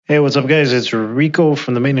Hey, what's up, guys? It's Rico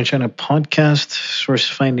from the Made in China podcast,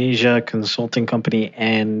 Sourcefine Asia consulting company,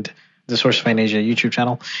 and the Sourcefine Asia YouTube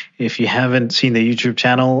channel. If you haven't seen the YouTube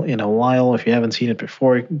channel in a while, if you haven't seen it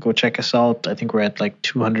before, go check us out. I think we're at like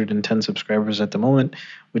 210 subscribers at the moment,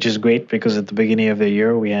 which is great because at the beginning of the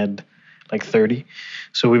year we had like 30.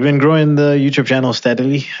 So we've been growing the YouTube channel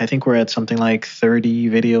steadily. I think we're at something like 30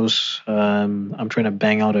 videos. I'm trying to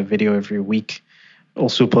bang out a video every week.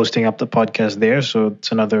 Also posting up the podcast there, so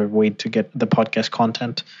it's another way to get the podcast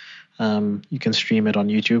content. You can stream it on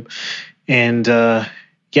YouTube. And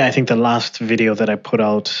I think the last video that I put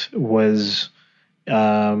out was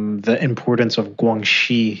the importance of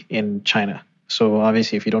Guangxi in China. So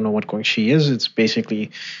obviously, if you don't know what Guangxi is, it's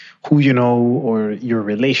basically who you know or your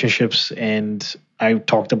relationships. And I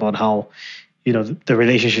talked about how, the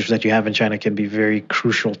relationships that you have in China can be very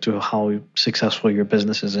crucial to how successful your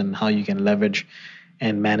business is and how you can leverage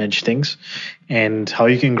and manage things and how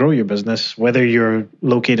you can grow your business, whether you're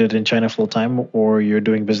located in China full time or you're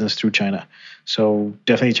doing business through China. So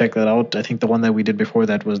definitely check that out. I think the one that we did before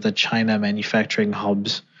that was the China manufacturing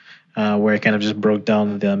hubs, where I kind of just broke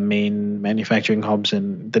down the main manufacturing hubs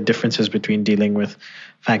and the differences between dealing with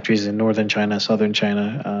factories in northern China, southern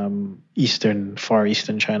China, far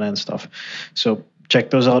eastern China and stuff. So check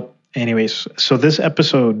those out. Anyways, so this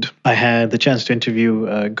episode, I had the chance to interview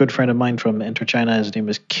a good friend of mine from Enter China. His name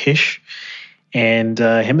is Kish. And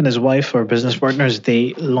him and his wife are business partners.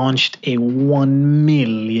 They launched a $1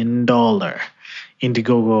 million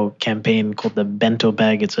Indiegogo campaign called the Bento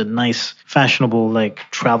Bag. It's a nice, fashionable, like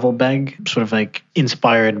travel bag, sort of like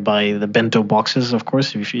inspired by the bento boxes, of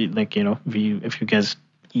course, if you if you guys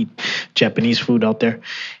eat Japanese food out there.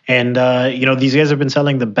 And, these guys have been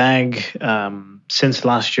selling the bag since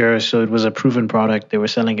last year. So it was a proven product. They were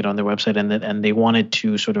selling it on their website and they wanted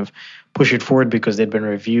to sort of push it forward because they'd been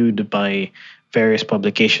reviewed by various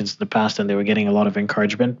publications in the past and they were getting a lot of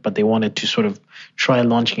encouragement, but they wanted to sort of try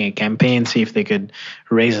launching a campaign, see if they could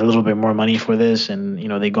raise a little bit more money for this. And,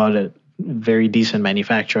 they got a very decent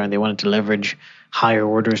manufacturer and they wanted to leverage higher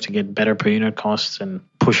orders to get better per unit costs and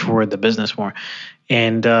push forward the business more.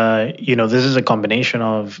 And, this is a combination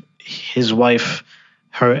of his wife,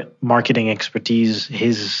 her marketing expertise,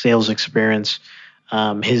 his sales experience,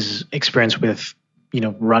 his experience with,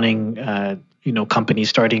 running, companies,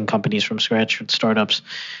 starting companies from scratch, startups,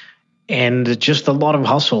 and just a lot of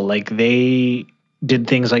hustle. Like they did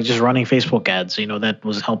things like just running Facebook ads, that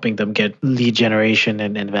was helping them get lead generation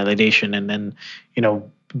and validation. And then,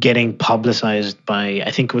 getting publicized by,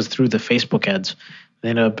 I think it was through the Facebook ads. They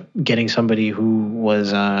ended up getting somebody who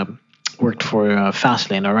was worked for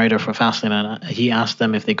Fastlane, a writer for Fastlane, and he asked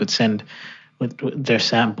them if they could send with their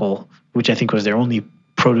sample, which I think was their only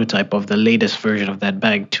prototype of the latest version of that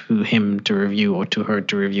bag, to him to review or to her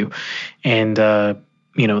to review. And, that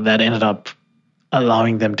ended up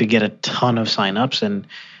allowing them to get a ton of signups and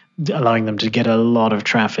allowing them to get a lot of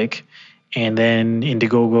traffic. And then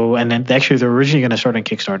Indiegogo, and then actually they're originally going to start on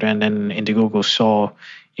Kickstarter, and then Indiegogo saw,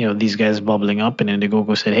 these guys bubbling up, and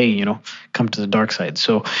Indiegogo said, hey, come to the dark side.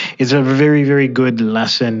 So it's a very, very good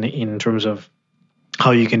lesson in terms of how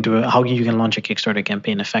you can do it, how you can launch a Kickstarter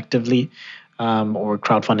campaign effectively, or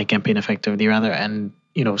crowdfunding campaign effectively rather, and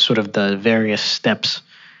sort of the various steps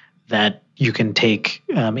that you can take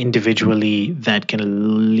individually that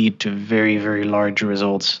can lead to very, very large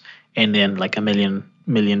results, and then like $1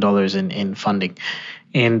 million in funding.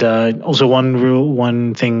 And also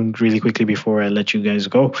one thing really quickly before I let you guys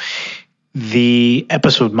go. The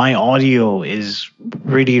episode, my audio is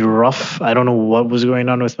really rough. I don't know what was going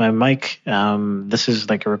on with my mic. This is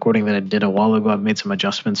like a recording that I did a while ago. I've made some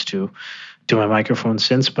adjustments to my microphone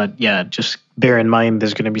since, but yeah, just bear in mind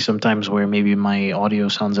there's going to be some times where maybe my audio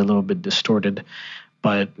sounds a little bit distorted,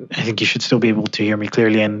 but I think you should still be able to hear me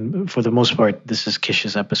clearly. And for the most part, this is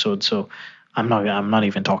Kish's episode, so I'm not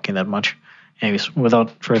even talking that much. Anyways,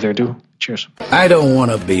 without further ado, cheers. I don't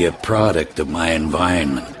want to be a product of my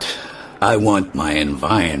environment. I want my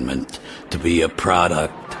environment to be a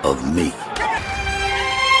product of me.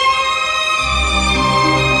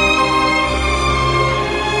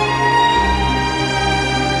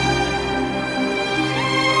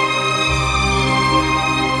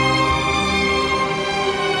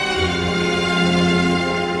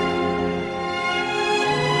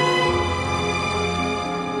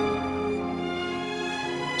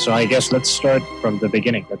 So I guess let's start from the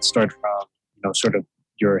beginning. Let's start from, sort of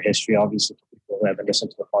your history, obviously, for people who haven't listened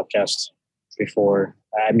to the podcast before.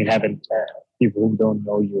 People who don't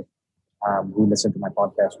know you, who listen to my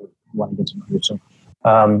podcast would want to get to know you. So,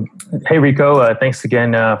 hey, Rico, thanks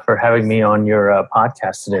again for having me on your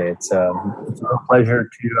podcast today. It's a real pleasure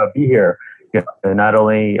to be here. Yeah, not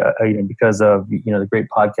only because of the great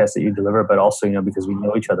podcast that you deliver, but also because we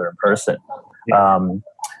know each other in person. Yeah.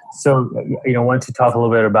 So wanted to talk a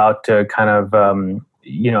little bit about kind of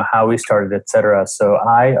how we started, et cetera. So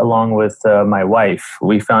I, along with my wife,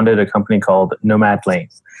 we founded a company called Nomad Lane,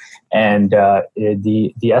 and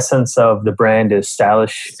the essence of the brand is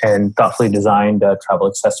stylish and thoughtfully designed travel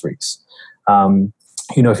accessories.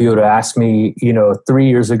 If you would have asked me, 3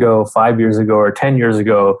 years ago, 5 years ago, or 10 years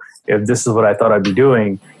ago, if this is what I thought I'd be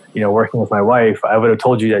doing, working with my wife, I would have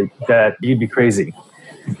told you that you'd be crazy.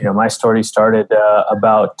 My story started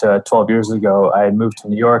about 12 years ago. I had moved to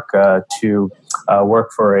New York to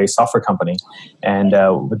work for a software company. And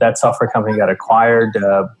that software company got acquired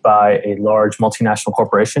by a large multinational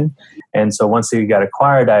corporation. And so once it got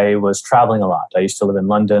acquired, I was traveling a lot. I used to live in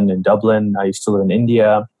London and Dublin. I used to live in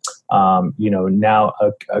India. Now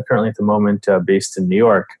currently at the moment based in New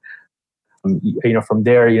York. From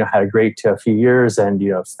there, had a great few years and,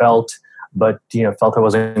 felt I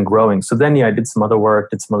wasn't growing. So then, I did some other work,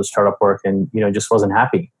 did some other startup work and, just wasn't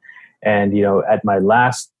happy. And, at my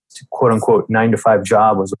last quote unquote 9-to-5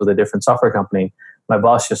 job was with a different software company. My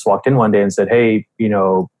boss just walked in one day and said, "Hey,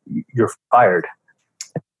 you're fired."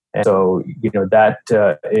 And so, that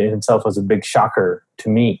in itself was a big shocker to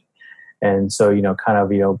me. And so,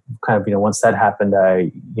 once that happened,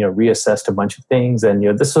 I, reassessed a bunch of things.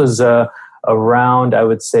 And, this was around, I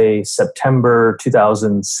would say, September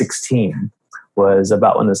 2016 was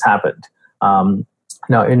about when this happened.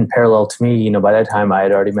 Now, in parallel to me, by that time I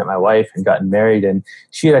had already met my wife and gotten married, and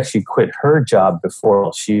she had actually quit her job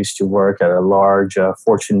before. She used to work at a large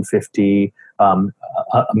Fortune 50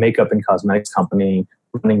 makeup and cosmetics company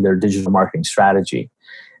running their digital marketing strategy.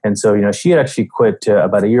 And so, she had actually quit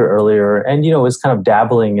about a year earlier and, was kind of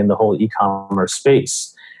dabbling in the whole e-commerce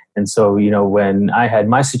space. And so, when I had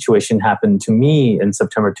my situation happen to me in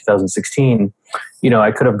September 2016,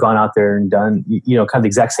 I could have gone out there and done, kind of the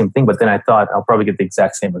exact same thing, but then I thought I'll probably get the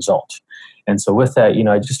exact same result. And so with that,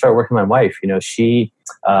 I just started working with my wife. She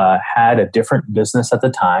had a different business at the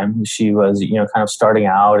time. She was, kind of starting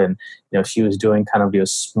out and, she was doing kind of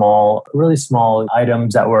really small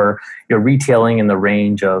items that were, retailing in the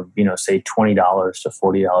range of, say $20 to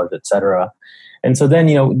 $40, et cetera. And so then,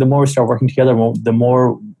 the more we started working together, the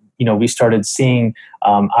more, we started seeing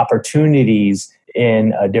opportunities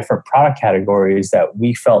in different product categories that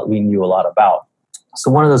we felt we knew a lot about.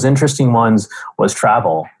 So one of those interesting ones was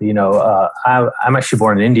travel. I'm actually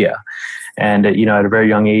born in India. And, at a very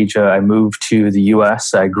young age, I moved to the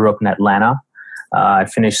U.S. I grew up in Atlanta. I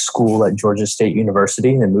finished school at Georgia State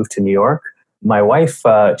University and then moved to New York. My wife,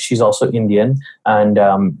 she's also Indian, and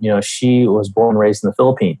she was born and raised in the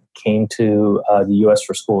Philippines, came to the U.S.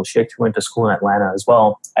 for school. She actually went to school in Atlanta as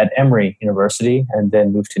well at Emory University and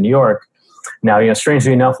then moved to New York. Now,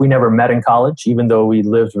 strangely enough, we never met in college, even though we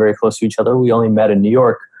lived very close to each other. We only met in New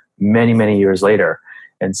York many, many years later.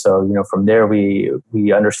 And so, from there, we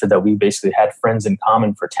understood that we basically had friends in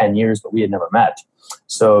common for 10 years, but we had never met.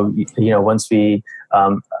 So, once we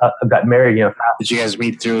got married, Did you guys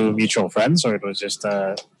meet through mutual friends, or it was just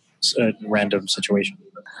a random situation?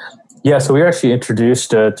 Yeah, so we were actually introduced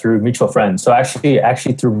through mutual friends. So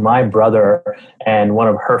actually through my brother and one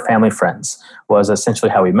of her family friends was essentially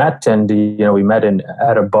how we met. And, we met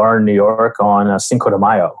at a bar in New York on Cinco de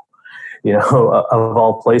Mayo, of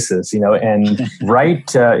all places, and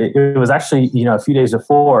right, it was actually, a few days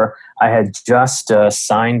before I had just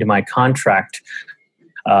signed my contract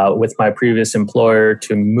with my previous employer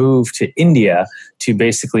to move to India to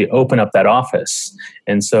basically open up that office.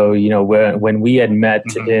 And so, when we had met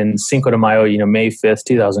in Cinco de Mayo, May 5th,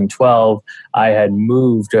 2012, I had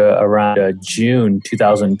moved around June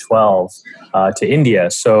 2012 to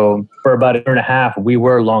India. So for about a year and a half, we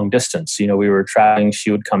were long distance. We were traveling.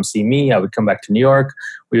 She would come see me. I would come back to New York.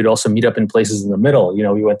 We would also meet up in places in the middle.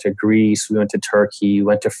 We went to Greece, we went to Turkey, we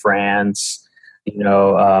went to France.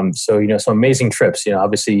 Some amazing trips,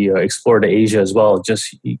 obviously explored Asia as well,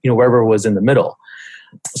 just, wherever was in the middle.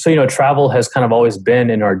 So, travel has kind of always been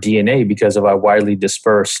in our DNA because of our widely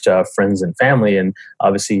dispersed friends and family. And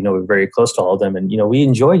obviously, we're very close to all of them. And, we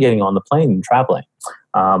enjoy getting on the plane and traveling.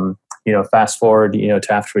 Fast forward,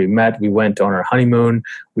 to after we met, we went on our honeymoon.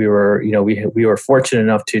 We were fortunate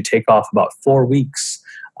enough to take off about 4 weeks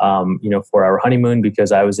for our honeymoon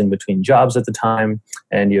because I was in between jobs at the time,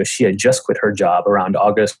 and she had just quit her job around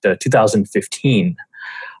August 2015.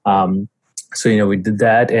 So we did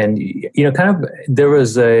that, and kind of there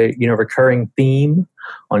was a recurring theme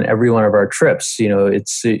on every one of our trips.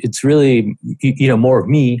 It's really more of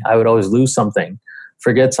me. I would always lose something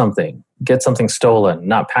forget something, get something stolen,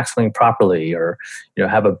 not pack something properly, or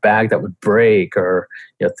have a bag that would break, or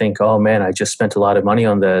think, oh man, I just spent a lot of money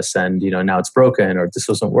on this, and now it's broken, or this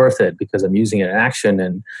wasn't worth it because I'm using it in action,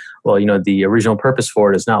 and well, the original purpose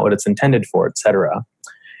for it is not what it's intended for, etc.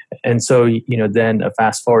 And so, then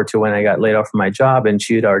fast forward to when I got laid off from my job, and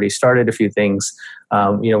she had already started a few things.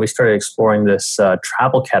 We started exploring this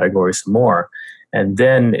travel category some more. And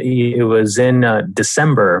then it was in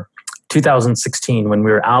December 2016 when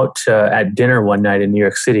we were out at dinner one night in New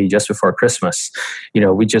York City just before Christmas.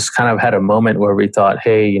 We just kind of had a moment where we thought,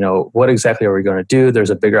 hey, what exactly are we going to do? There's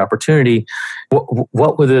a bigger opportunity.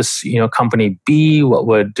 What would this company be? What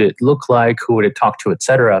would it look like? Who would it talk to, et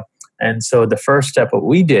cetera? And so the first step, what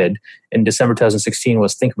we did in December 2016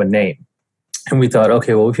 was think of a name. And we thought,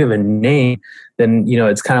 okay, well, if you have a name, then,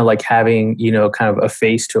 it's kind of like having, kind of a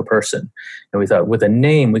face to a person. And we thought with a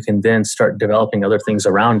name, we can then start developing other things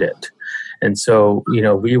around it. And so,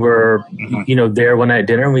 we were, there one night at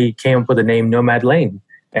dinner, and we came up with the name Nomad Lane.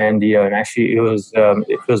 And, and actually it was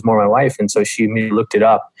more my wife. And so she immediately looked it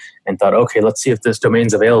up and thought, okay, let's see if this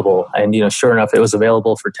domain's available. And, sure enough, it was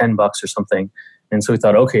available for $10 or something. And so we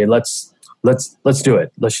thought, okay, let's do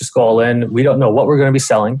it. Let's just go all in. We don't know what we're going to be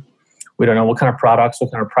selling. We don't know what kind of products,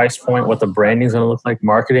 what kind of price point, what the branding is going to look like,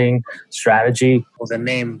 marketing, strategy. Well, the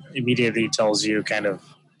name immediately tells you kind of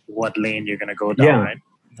what lane you're going to go down, right?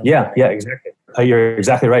 Yeah, exactly. You're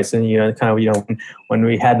exactly right. So, when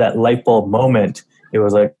we had that light bulb moment, it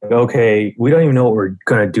was like, okay, we don't even know what we're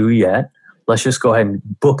going to do yet. Let's just go ahead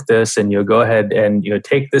and book this, and go ahead and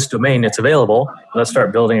take this domain that's available. Let's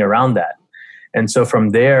start building around that. And so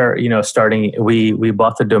from there, starting, we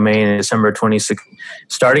bought the domain in December 2016.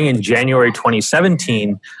 Starting in January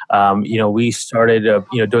 2017, we started,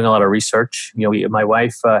 doing a lot of research. My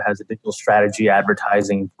wife has a digital strategy,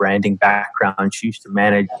 advertising, branding background. She used to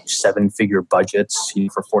manage 7-figure budgets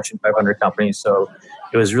for Fortune 500 companies. So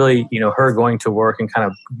it was really, her going to work and kind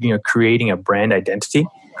of, creating a brand identity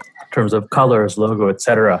in terms of colors, logo, et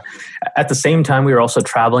cetera. At the same time, we were also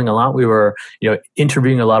traveling a lot. We were,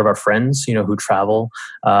 interviewing a lot of our friends, who travel,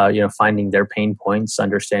 finding their pain points,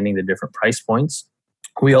 understanding the different price points.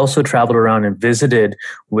 We also traveled around and visited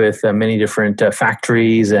with many different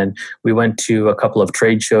factories, and we went to a couple of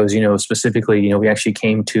trade shows. Specifically, we actually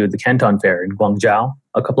came to the Canton Fair in Guangzhou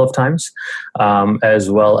a couple of times,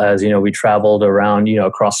 as well as we traveled around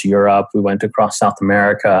across Europe. We went across South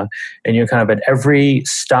America, and kind of at every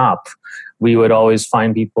stop, we would always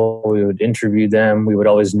find people, we would interview them, we would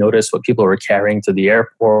always notice what people were carrying to the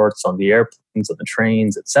airports, on the airplanes, on the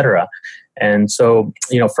trains, etc. And so,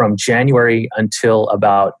 from January until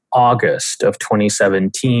about August of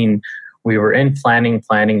 2017, we were in planning.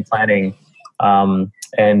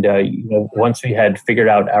 Once we had figured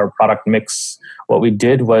out our product mix, what we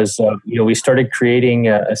did was, we started creating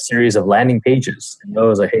a series of landing pages. And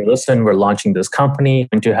those are, hey, listen, we're launching this company,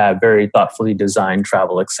 and to have very thoughtfully designed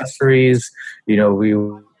travel accessories. We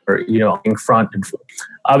were, in front and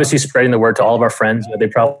obviously spreading the word to all of our friends. They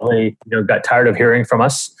probably, got tired of hearing from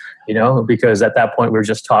us, because at that point we were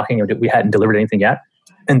just talking, we hadn't delivered anything yet.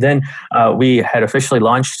 And then we had officially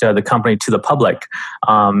launched the company to the public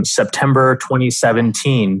September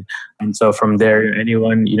 2017. And so from there,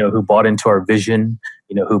 anyone who bought into our vision,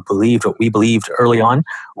 who believed what we believed early on,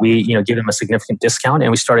 we gave them a significant discount,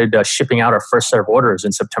 and we started shipping out our first set of orders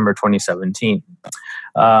in September 2017.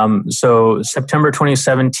 So September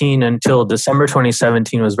 2017 until December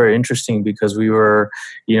 2017 was very interesting because we were,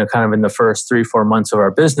 kind of in the first 3-4 months of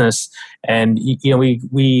our business, and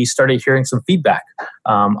we started hearing some feedback.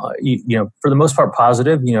 For the most part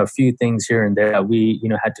positive. A few things here and there that we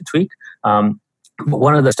had to tweak. But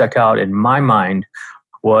one of the stuck out in my mind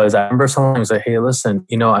was, I remember someone was like, hey, listen,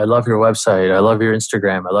 I love your website, I love your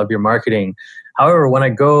Instagram, I love your marketing. However, when I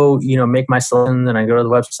go, make my selection, and I go to the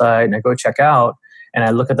website and I go check out and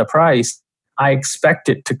I look at the price, I expect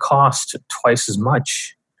it to cost twice as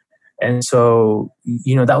much. And so,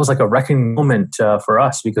 that was like a reckoning moment for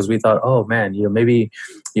us, because we thought, oh man, maybe,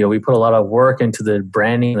 we put a lot of work into the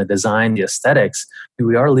branding, the design, the aesthetics.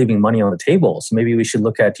 We are leaving money on the table. So maybe we should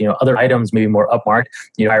look at, other items, maybe more upmarket,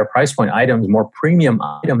 higher price point items, more premium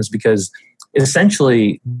items, because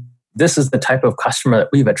essentially this is the type of customer that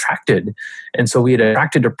we've attracted. And so we had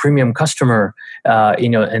attracted a premium customer,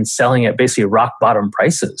 and selling at basically rock bottom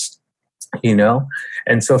prices.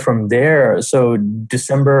 And so from there, so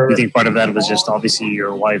December. I think part of that was just obviously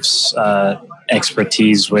your wife's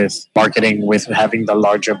expertise with marketing, with having the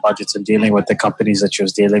larger budgets and dealing with the companies that she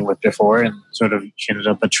was dealing with before, and sort of she ended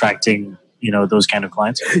up attracting those kind of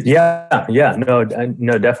clients? No,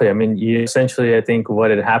 definitely. I mean, essentially, I think what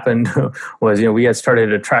had happened was, we had started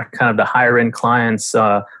to attract kind of the higher end clients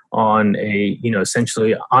on a,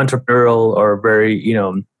 essentially entrepreneurial or very,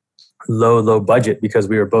 low budget, because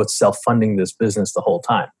we were both self-funding this business the whole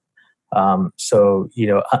time. So,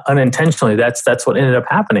 unintentionally, that's what ended up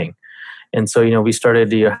happening. And so, we started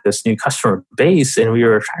this new customer base, and we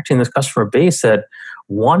were attracting this customer base that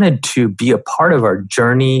wanted to be a part of our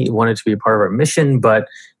journey, wanted to be a part of our mission. But,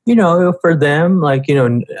 for them, like,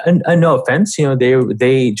 and no offense,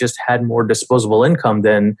 they just had more disposable income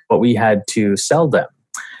than what we had to sell them.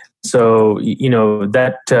 So,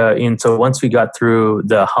 and so once we got through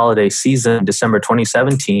the holiday season, December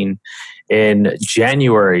 2017, in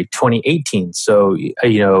January 2018, so,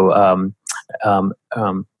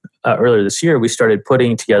 earlier this year, we started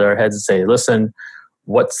putting together our heads and say, listen,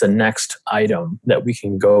 what's the next item that we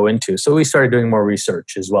can go into? So we started doing more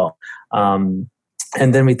research as well. And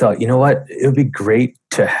then we thought, it would be great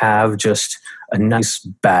to have just a nice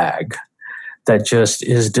bag that just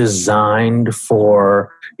is designed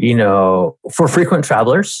for, for frequent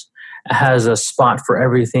travelers, has a spot for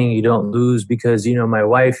everything you don't lose, because, my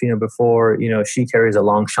wife, before, she carries a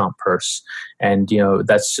Longchamp purse, and,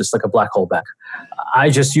 that's just like a black hole bag. I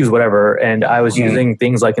just use whatever. And I was using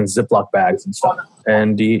things like in Ziploc bags and stuff.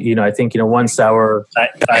 And, I think, one sour.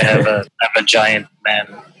 I have a giant man.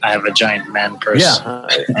 I have a giant man purse. Yeah,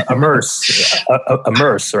 a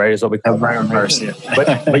merce, right? Is what we call it. A merce, yeah.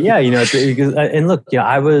 But yeah, and look,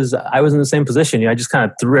 I was in the same position. I just kind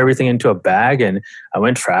of threw everything into a bag, and I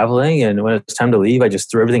went traveling. And when it was time to leave, I just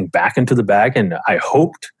threw everything back into the bag, and I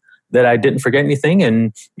hoped that I didn't forget anything.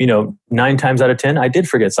 And 9 times out of 10, I did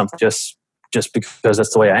forget something, just because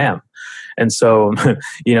that's the way I am. And so,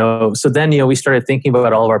 so then, we started thinking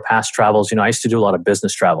about all of our past travels. I used to do a lot of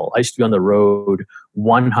business travel. I used to be on the road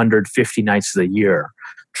 150 nights of the year,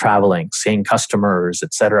 traveling, seeing customers,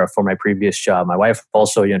 et cetera, for my previous job. My wife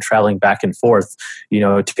also, traveling back and forth,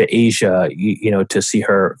 to Asia, to see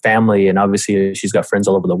her family. And obviously she's got friends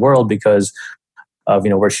all over the world because of,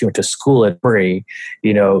 where she went to school at Murray,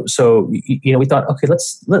 so, we thought, okay,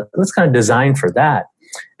 let's kind of design for that.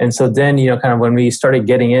 And so then, kind of when we started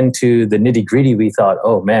getting into the nitty gritty, we thought,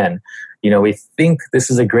 oh man, we think this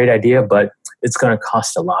is a great idea, but it's going to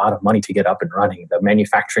cost a lot of money to get up and running. The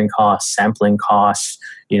manufacturing costs, sampling costs,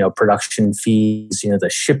 production fees, the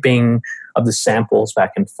shipping of the samples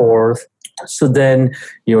back and forth. So then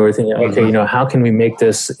you were thinking, okay, how can we make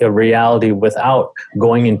this a reality without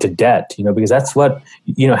going into debt? Because that's what,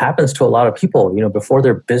 happens to a lot of people, before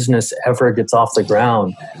their business ever gets off the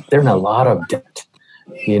ground, they're in a lot of debt.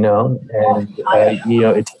 It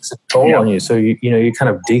takes a toll on you. So you're kind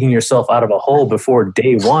of digging yourself out of a hole before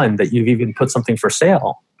day one that you've even put something for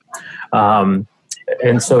sale.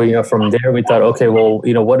 And so, from there we thought, okay, well,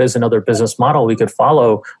 what is another business model we could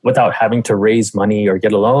follow without having to raise money or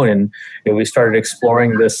get a loan? And we started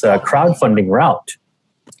exploring this crowdfunding route.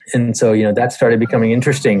 And so, that started becoming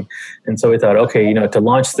interesting. And so we thought, okay, to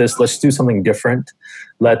launch this, let's do something different.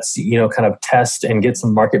 Let's, kind of test and get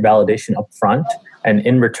some market validation up front. And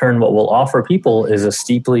in return, what we'll offer people is a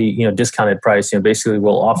steeply, discounted price. Basically,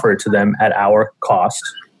 we'll offer it to them at our cost,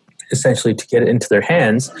 essentially to get it into their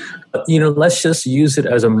hands. But, let's just use it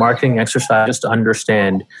as a marketing exercise just to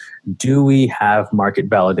understand, do we have market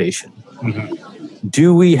validation? Mm-hmm.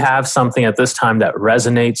 Do we have something at this time that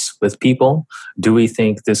resonates with people? Do we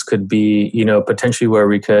think this could be, potentially where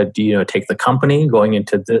we could, take the company going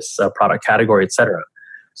into this product category, et cetera?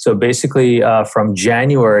 So basically, from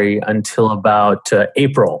January until about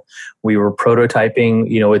April, we were prototyping,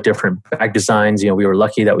 with different bag designs. We were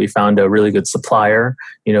lucky that we found a really good supplier,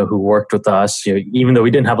 who worked with us. Even though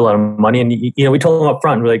we didn't have a lot of money, and we told them up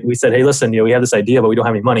front, we said, hey, listen, we have this idea, but we don't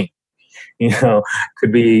have any money.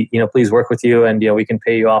 Could we, please work with you, and we can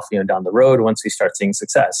pay you off, down the road once we start seeing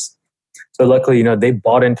success. So luckily, they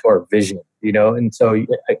bought into our vision. And so,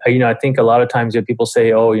 I think a lot of times people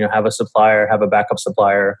say, oh, have a supplier, have a backup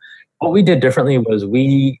supplier. What we did differently was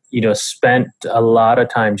we, spent a lot of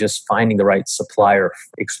time just finding the right supplier,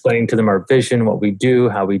 explaining to them our vision, what we do,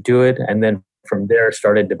 how we do it. And then from there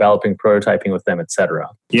started developing prototyping with them, et cetera.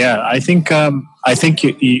 Yeah, I think you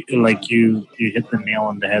hit the nail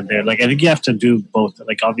on the head there. I think you have to do both.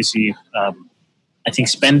 Obviously, I think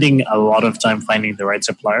spending a lot of time finding the right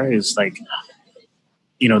supplier is the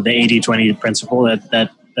 80-20 principle,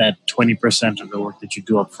 that 20% of the work that you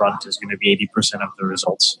do up front is going to be 80% of the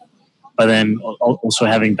results. But then also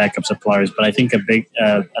having backup suppliers. But I think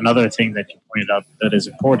another thing that you pointed out that is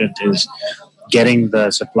important is getting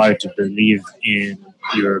the supplier to believe in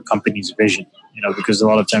your company's vision. because a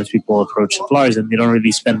lot of times people approach suppliers and they don't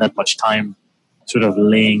really spend that much time sort of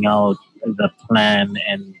laying out the plan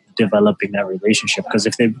and developing that relationship. Because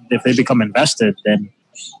if they become invested, then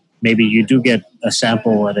maybe you do get a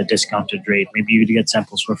sample at a discounted rate. Maybe you do get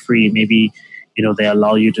samples for free. Maybe they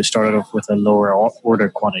allow you to start off with a lower order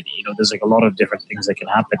quantity. There's like a lot of different things that can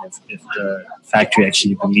happen if the factory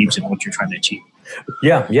actually believes in what you're trying to achieve.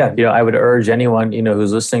 Yeah. I would urge anyone,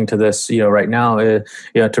 who's listening to this, right now,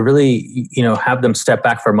 to really, have them step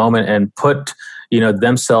back for a moment and put,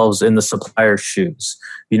 themselves in the supplier's shoes.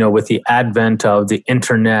 With the advent of the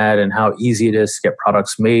internet and how easy it is to get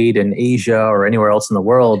products made in Asia or anywhere else in the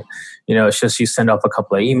world, it's just you send off a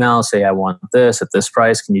couple of emails, say, I want this at this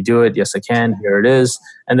price. Can you do it? Yes, I can. Here it is.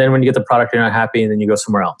 And then when you get the product, you're not happy, and then you go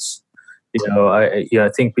somewhere else. I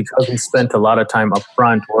think because we spent a lot of time up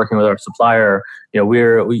front working with our supplier,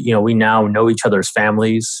 we now know each other's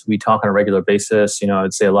families. We talk on a regular basis.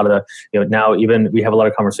 I'd say a lot of the, now even we have a lot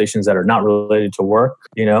of conversations that are not related to work.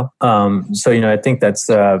 So I think that's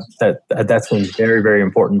been very, very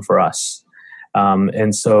important for us.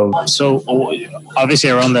 So obviously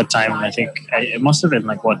around that time, I think it must have been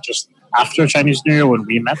just after Chinese New Year when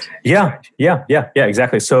we met. Yeah,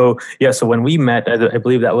 exactly. So when we met, I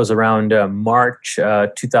believe that was around March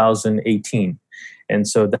 2018. And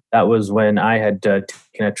so that was when I had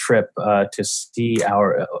taken a trip to see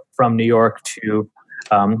from New York to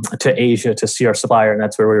Asia to see our supplier, and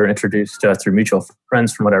that's where we were introduced through mutual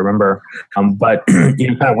friends, from what I remember. But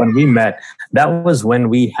kind of when we met, that was when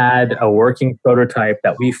we had a working prototype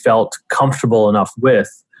that we felt comfortable enough with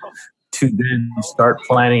to then start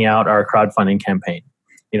planning out our crowdfunding campaign.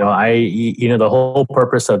 The whole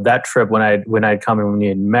purpose of that trip when I'd come and when we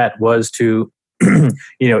had met was to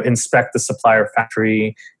inspect the supplier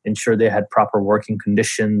factory, ensure they had proper working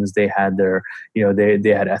conditions, they had their, they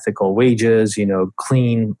had ethical wages,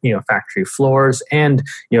 clean, factory floors, and,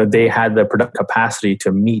 they had the production capacity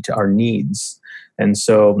to meet our needs. And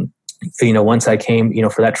so, once I came,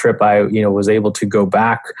 for that trip, I, was able to go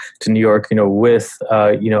back to New York, with,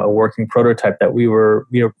 a working prototype that we were,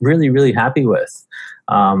 really, really happy with.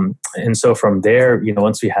 And so from there,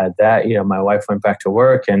 once we had that, my wife went back to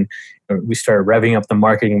work and we started revving up the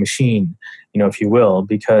marketing machine, if you will,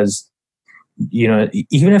 because,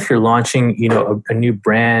 even if you're launching, a new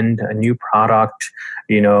brand, a new product,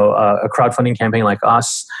 a crowdfunding campaign like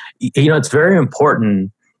us, it's very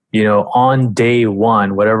important, on day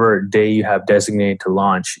one, whatever day you have designated to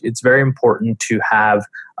launch, it's very important to have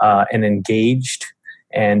an engaged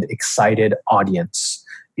and excited audience,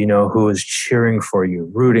 who is cheering for you,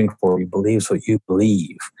 rooting for you, believes what you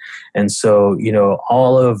believe. And so,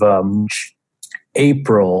 all of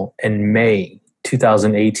April and May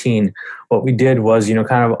 2018, what we did was,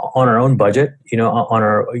 kind of on our own budget, on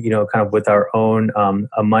our, kind of with our own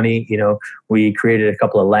money, we created a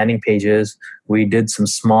couple of landing pages. We did some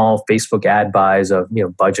small Facebook ad buys of,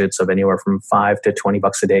 budgets of anywhere from $5 to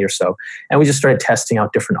 $20 a day or so. And we just started testing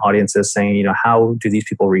out different audiences, saying, how do these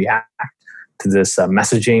people react to this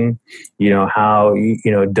messaging? How,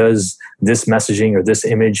 does this messaging or this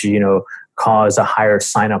image, cause a higher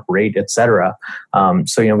sign-up rate, et cetera.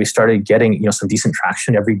 So, we started getting, some decent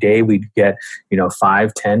traction. Every day we'd get,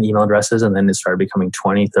 5, 10 email addresses, and then it started becoming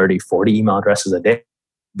 20, 30, 40 email addresses a day.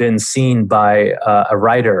 Been seen by a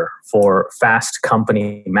writer for Fast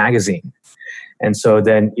Company magazine. And so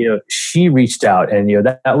then, she reached out, and,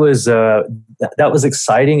 that was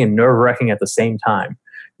exciting and nerve-wracking at the same time,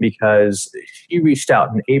 because she reached out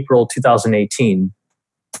in April 2018.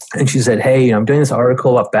 And she said, hey, I'm doing this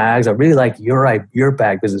article about bags. I really like your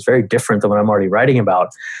bag because it's very different than what I'm already writing about.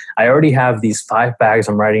 I already have these 5 bags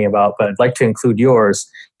I'm writing about, but I'd like to include yours.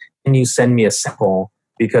 Can you send me a sample?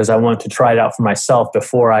 Because I want to try it out for myself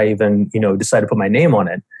before I even, decide to put my name on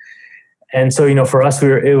it. And so, for us,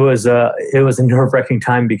 it was a nerve-wracking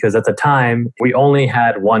time, because at the time we only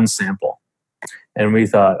had one sample. And we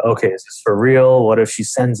thought, okay, is this for real? What if she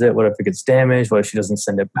sends it? What if it gets damaged? What if she doesn't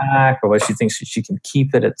send it back? Or what if she thinks she can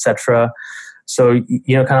keep it, etc.? So,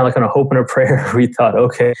 kind of like on a hope and a prayer, we thought,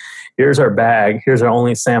 okay, here's our bag. Here's our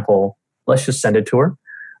only sample. Let's just send it to her.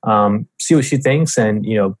 See what she thinks, and,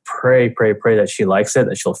 pray that she likes it,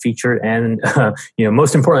 that she'll feature it. And,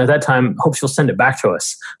 most importantly at that time, hope she'll send it back to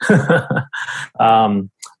us.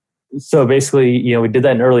 So basically, we did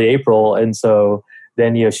that in early April. And so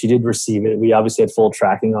then, she did receive it. We obviously had full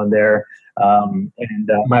tracking on there. And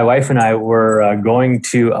my wife and I were going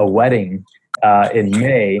to a wedding in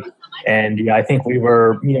May. And I think we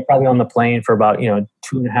were probably on the plane for about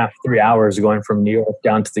 2.5, 3 hours going from New York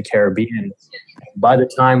down to the Caribbean. By the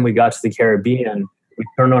time we got to the Caribbean, we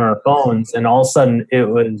turned on our phones, and all of a sudden it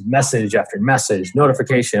was message after message,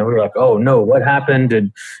 notification. And we were like, "Oh no, what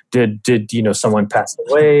happened? Did someone pass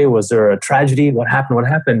away? Was there a tragedy? What happened? What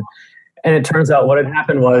happened?" And it turns out what had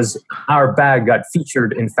happened was our bag got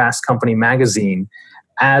featured in Fast Company magazine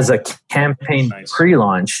as a campaign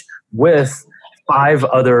pre-launch with 5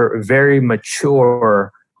 other very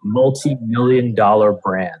mature multi-million-dollar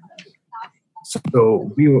brands.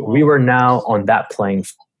 So we were now on that playing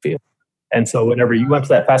field. And so whenever you went to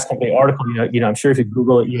that Fast Company article, I'm sure if you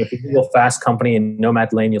Google it, if you Google Fast Company and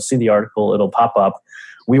Nomad Lane, you'll see the article. It'll pop up.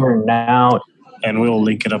 We were now, and we'll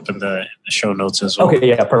link it up in the show notes as well. Okay,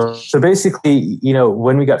 yeah, perfect. So basically,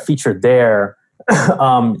 when we got featured there,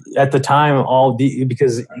 at the time,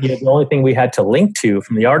 because the only thing we had to link to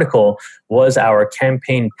from the article was our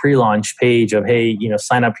campaign pre-launch page of, hey,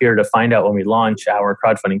 sign up here to find out when we launch our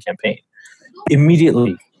crowdfunding campaign.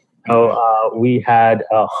 Immediately, we had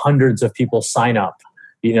hundreds of people sign up.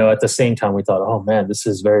 At the same time, we thought, oh man, this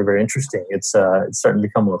is very, very interesting. It's starting to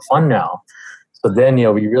become more fun now. So then,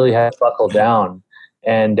 we really had to buckle down.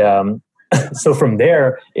 And so from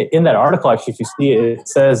there, in that article, actually, if you see it, it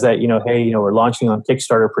says that, hey, we're launching on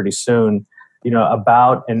Kickstarter pretty soon.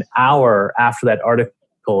 About an hour after that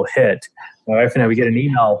article hit, my wife and I, we get an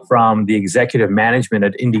email from the executive management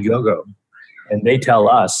at Indiegogo. And they tell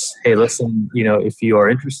us, hey, listen, if you are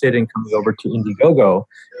interested in coming over to Indiegogo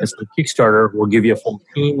and so Kickstarter, we'll give you a full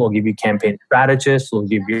team, we'll give you campaign strategists, we'll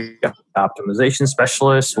give you optimization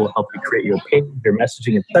specialists, we'll help you create your page, your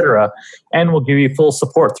messaging, etc., and we'll give you full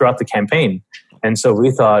support throughout the campaign. And so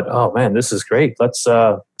we thought, oh man, this is great. Let's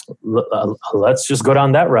just go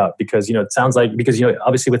down that route because it sounds like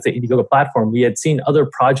obviously with the Indiegogo platform, we had seen other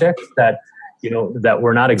projects that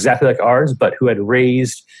were not exactly like ours, but who had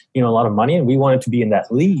raised, a lot of money, and we wanted to be in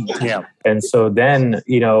that lead. Yeah. And so then,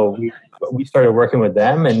 we started working with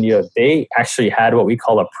them, and they actually had what we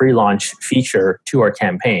call a pre-launch feature to our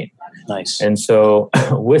campaign. Nice. And so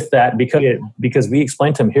with that, because we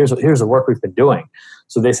explained to them, here's the work we've been doing.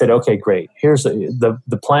 So they said, okay, great. Here's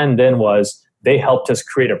the plan. Then was they helped us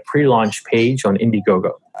create a pre-launch page on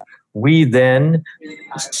Indiegogo. We then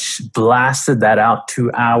blasted that out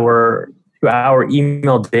to our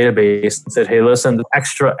email database and said, hey, listen, the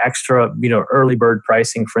extra, early bird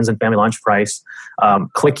pricing, friends and family launch price,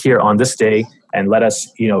 click here on this day and let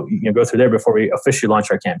us, go through there before we officially launch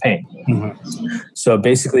our campaign. Mm-hmm. So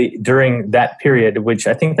basically during that period, which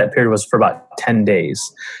I think that period was for about 10 days,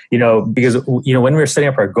 because, when we were setting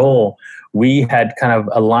up our goal, we had kind of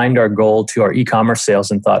aligned our goal to our e-commerce sales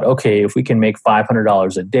and thought, okay, if we can make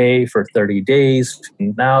 $500 a day for 30 days,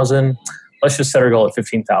 15,000, let's just set our goal at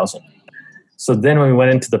 15,000. So then when we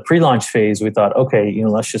went into the pre-launch phase, we thought, okay,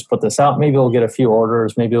 let's just put this out. Maybe we'll get a few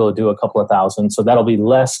orders. Maybe we'll do a couple of thousand. So that'll be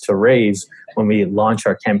less to raise when we launch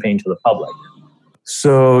our campaign to the public.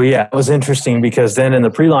 So yeah, it was interesting because then in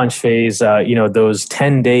the pre-launch phase, those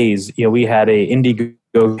 10 days, we had a Indiegogo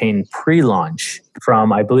campaign pre-launch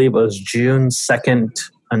from, I believe it was June 2nd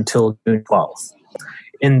until June 12th.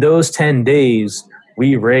 In those 10 days,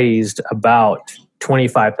 we raised about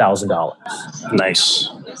 $25,000. Nice.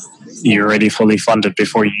 You're already fully funded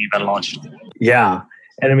before you even launched. Yeah.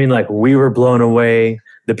 And I mean, we were blown away.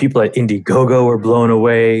 The people at Indiegogo were blown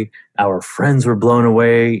away. Our friends were blown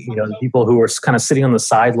away. The people who were kind of sitting on the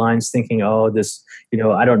sidelines thinking, oh, this,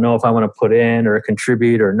 I don't know if I want to put in or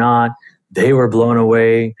contribute or not. They were blown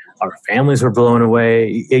away. Our families were blown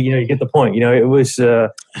away. You get the point. It was,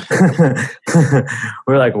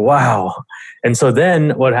 we're like, wow. And so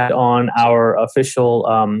then what happened on our official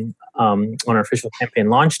campaign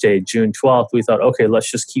launch day, June 12th, we thought, okay, let's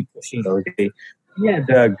just keep pushing. We had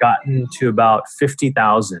gotten to about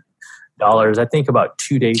 $50,000, I think, about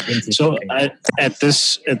 2 days into. So at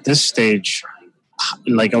this stage,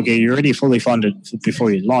 okay, you're already fully funded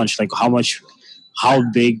before you launched. How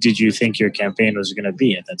big did you think your campaign was going to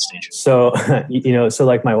be at that stage? So,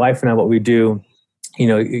 my wife and I, what we do, for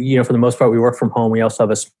the most part, we work from home. We also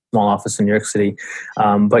have a small office in New York City.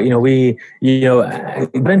 But, we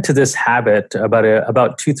went into this habit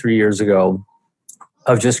about 2-3 years ago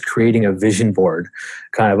of just creating a vision board,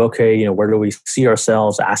 kind of, okay, where do we see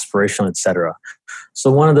ourselves, aspirational, et cetera.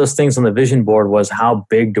 So one of those things on the vision board was how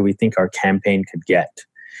big do we think our campaign could get?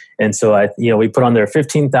 And so we put on there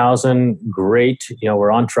 15,000, great,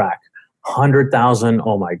 we're on track. 100,000,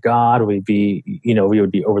 oh my God, we would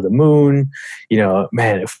be over the moon.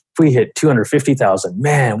 Man, if we hit 250,000,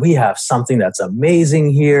 man, we have something that's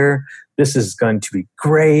amazing here. This is going to be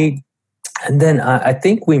great. And then I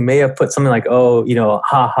think we may have put something like, oh,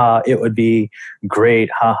 haha, it would be great,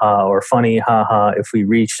 haha, or funny, haha, if we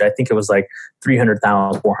reached, I think it was like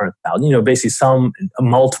 300,000, 400,000, basically a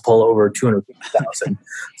multiple over 250,000.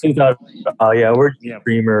 So we thought, oh yeah, we're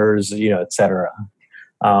dreamers, et cetera.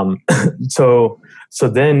 So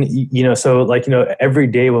then, every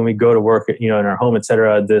day when we go to work, in our home, et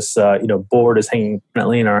cetera, this, board is hanging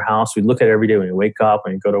permanently in our house. We look at it every day when we wake up,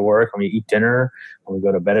 when we go to work, when we eat dinner, when we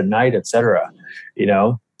go to bed at night, et cetera,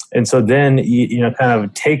 And so then, kind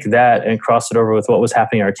of take that and cross it over with what was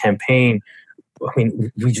happening in our campaign. I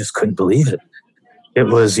mean, we just couldn't believe it. It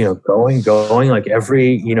was, going like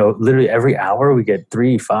literally every hour we get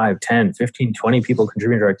 3, 5, 10, 15, 20 people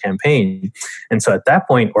contributing to our campaign. And so at that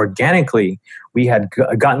point, organically, we had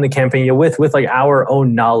gotten the campaign with like our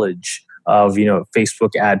own knowledge of,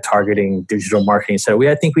 Facebook ad targeting, digital marketing. So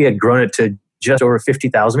I think we had grown it to just over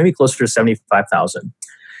 50,000, maybe closer to 75,000.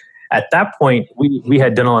 At that point, we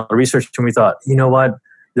had done a lot of research and we thought, you know what?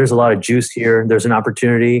 There's a lot of juice here. There's an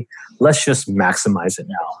opportunity. Let's just maximize it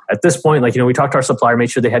now. At this point, we talked to our supplier, made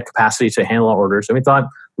sure they had capacity to handle our orders. And we thought,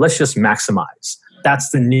 let's just maximize.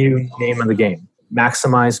 That's the new name of the game.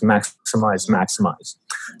 Maximize, maximize, maximize.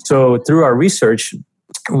 So through our research,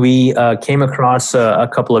 we came across a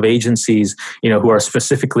couple of agencies, who are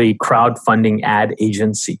specifically crowdfunding ad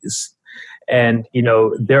agencies. And,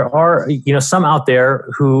 there are, some out there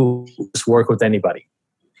who just work with anybody.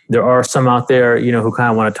 There are some out there, who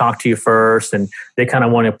kind of want to talk to you first and they kind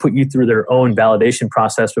of want to put you through their own validation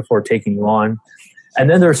process before taking you on. And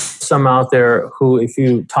then there's some out there who, if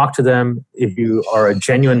you talk to them, if you are a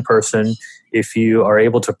genuine person, if you are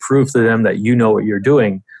able to prove to them that you know what you're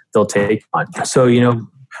doing, they'll take on. So,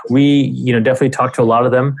 we, definitely talked to a lot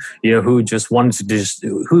of them, who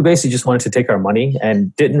basically just wanted to take our money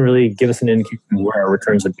and didn't really give us an indication where our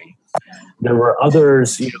returns would be. There were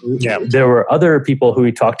others, there were other people who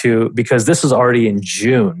we talked to because this was already in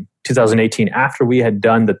June 2018 after we had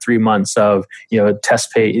done the 3 months of,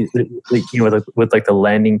 test pay, with like the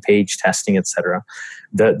landing page testing, et cetera.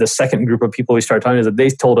 The second group of people we started talking to, that they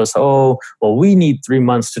told us, oh, well, we need 3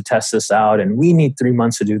 months to test this out and we need 3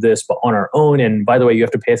 months to do this, but on our own. And by the way, you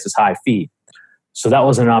have to pay us this high fee. So that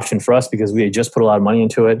wasn't an option for us because we had just put a lot of money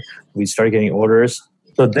into it. We started getting orders.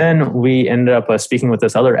 So then we ended up speaking with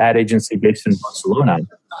this other ad agency based in Barcelona.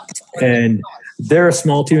 And they're a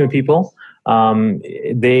small team of people.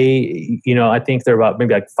 They, I think they're about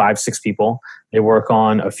maybe like 5, 6 people. They work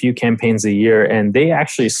on a few campaigns a year and they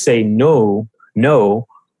actually say no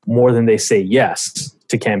more than they say yes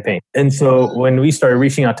to campaign. And so when we started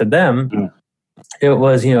reaching out to them, it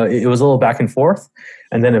was, it was a little back and forth.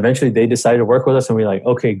 And then eventually they decided to work with us and we're like,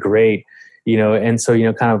 okay, great. And so,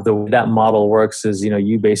 kind of the way that model works is,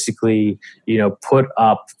 you basically, put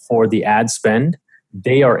up for the ad spend.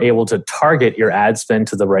 They are able to target your ad spend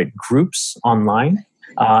to the right groups online.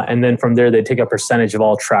 And then from there, they take a percentage of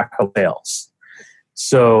all track of sales.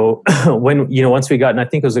 So when, once we got, and I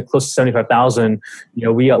think it was close to 75,000,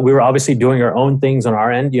 we were obviously doing our own things on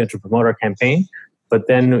our end, to promote our campaign. But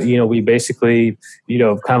then, we basically, kind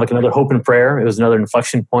of like another hope and prayer. It was another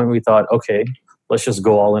inflection point. We thought, okay, let's just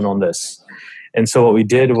go all in on this. And so what we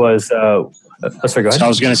did was, sorry, go ahead. So I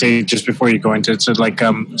was going to say, just before you go into it, so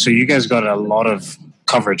so you guys got a lot of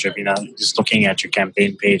coverage of, just looking at your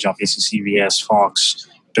campaign page, obviously CBS, Fox,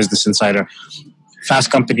 Business Insider.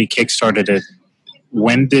 Fast Company kickstarted it.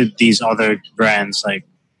 When did these other brands like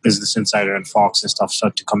Business Insider and Fox and stuff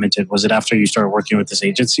start to come into it? Was it after you started working with this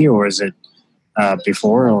agency or is it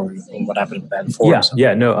before, or what happened with that before?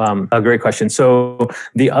 A great question. So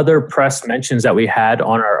the other press mentions that we had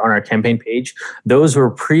on our campaign page, those were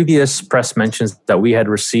previous press mentions that we had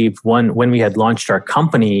received when we had launched our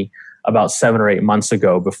company about 7 or 8 months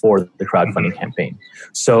ago before the crowdfunding campaign.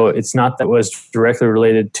 So it's not that it was directly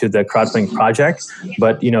related to the crowdfunding project,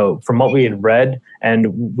 but from what we had read,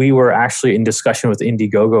 and we were actually in discussion with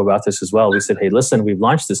Indiegogo about this as well. We said, hey, listen, we've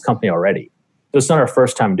launched this company already. So it's not our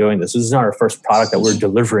first time doing this. This is not our first product that we're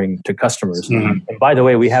delivering to customers. Mm-hmm. And by the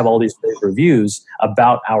way, we have all these great reviews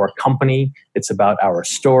about our company. It's about our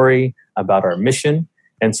story, about our mission.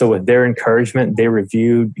 And so with their encouragement, they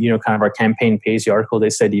reviewed, kind of our campaign page, the article. They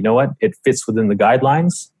said, you know what? It fits within the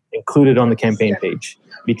guidelines, included on the campaign page.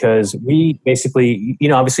 Because we basically,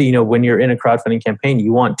 obviously, when you're in a crowdfunding campaign,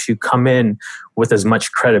 you want to come in with as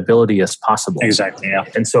much credibility as possible. Exactly, yeah.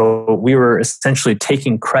 And so we were essentially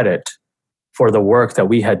taking credit for the work that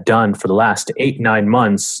we had done for the last 8-9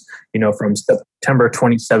 months, from September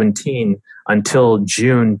 2017 until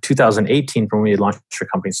June 2018 from when we had launched our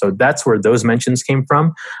company. So that's where those mentions came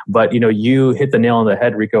from. But, you hit the nail on the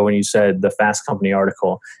head, Rico, when you said the Fast Company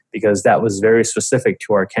article, because that was very specific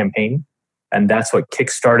to our campaign. And that's what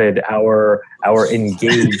kickstarted our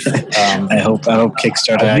engaged. I hope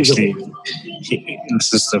Kickstarter actually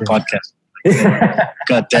listens to the podcast.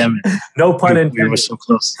 God damn it! No pun intended. We were so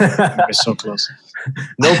close. We were so close.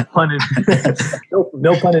 No pun intended.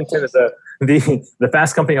 No pun intended. The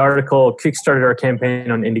Fast Company article kickstarted our campaign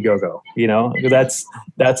on Indiegogo. You know, that's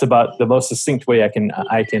about the most succinct way I can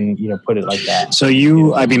put it like that. So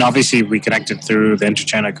I mean, obviously we connected through the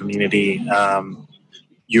Inter-China community.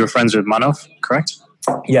 You were friends with Manav, correct?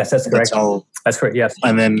 Yes, that's correct. That's correct. Yes.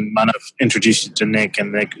 And then Manav introduced you to Nick,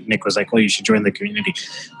 and Nick was like, "Oh, you should join the community."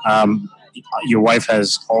 Your wife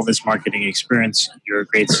has all this marketing experience. You're a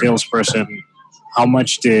great salesperson. How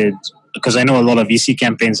much because I know a lot of EC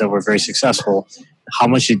campaigns that were very successful, how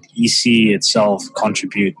much did EC itself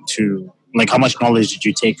contribute to, like, how much knowledge did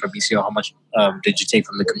you take from EC, or how much did you take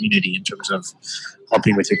from the community in terms of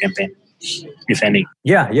helping with your campaign, if any?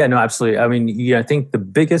 Yeah, no, absolutely. I mean, I think the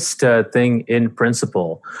biggest thing in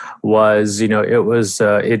principle was,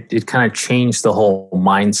 it kind of changed the whole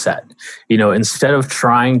mindset. Instead of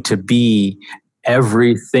trying to be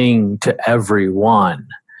everything to everyone,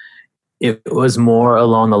 it was more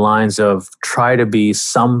along the lines of try to be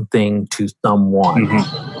something to someone.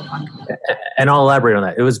 Mm-hmm. And I'll elaborate on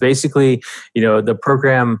that. It was basically, the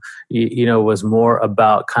program, was more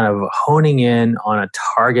about kind of honing in on a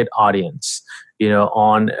target audience,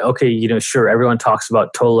 sure, everyone talks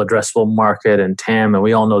about total addressable market and TAM, and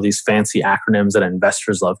we all know these fancy acronyms that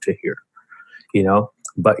investors love to hear,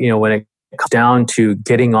 but, when it comes down to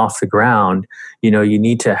getting off the ground, you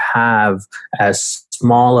need to have as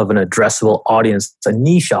small of an addressable audience, a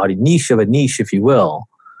niche of a niche, if you will,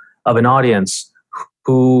 of an audience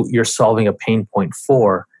who you're solving a pain point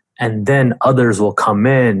for, and then others will come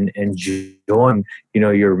in and join,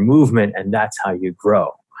 your movement, and that's how you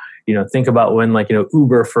grow. Think about when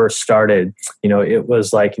Uber first started, it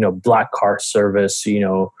was like, black car service,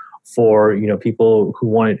 for, people who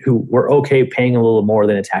were okay paying a little more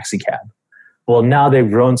than a taxi cab. Well, now they've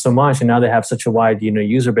grown so much, and now they have such a wide,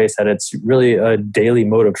 user base that it's really a daily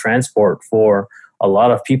mode of transport for a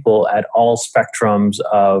lot of people at all spectrums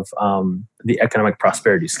of the economic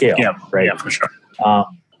prosperity scale. Yeah, right. Yeah, for sure.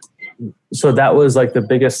 So that was like the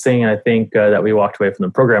biggest thing I think that we walked away from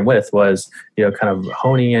the program with was, kind of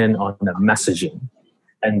honing in on the messaging.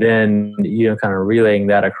 And then, kind of relaying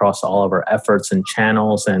that across all of our efforts and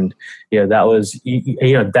channels. And, that was,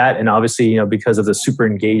 that, and obviously, because of the super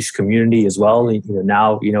engaged community as well,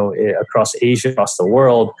 now, across Asia, across the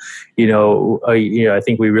world, I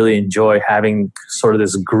think we really enjoy having sort of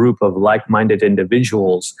this group of like-minded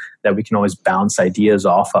individuals that we can always bounce ideas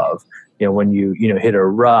off of. When you hit a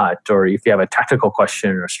rut, or if you have a tactical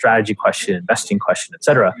question or a strategy question, investing question,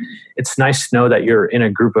 etc., it's nice to know that you're in a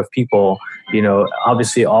group of people,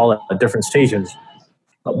 obviously all at different stages,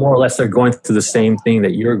 but more or less they're going through the same thing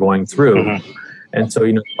that you're going through. Mm-hmm. And so,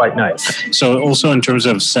 quite nice. So also in terms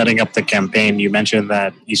of setting up the campaign, you mentioned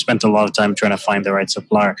that you spent a lot of time trying to find the right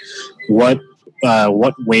supplier. What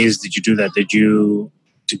ways did you do that? Did you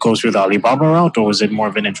go through the Alibaba route, or was it more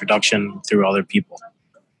of an introduction through other people?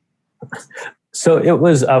 So it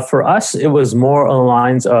was for us. It was more along the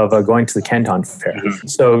lines of going to the Canton Fair. Mm-hmm.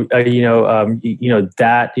 So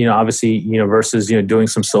that obviously versus versus doing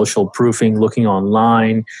some social proofing, looking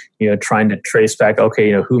online, trying to trace back.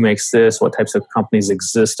 Okay, who makes this? What types of companies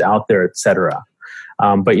exist out there, etc.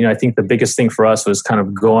 But I think the biggest thing for us was kind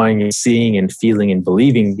of going and seeing and feeling and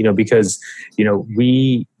believing. Because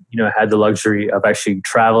we had the luxury of actually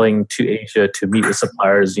traveling to Asia to meet with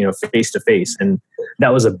suppliers, face to face. And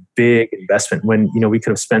that was a big investment. When, we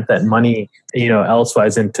could have spent that money,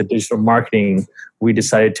 elsewise into digital marketing, we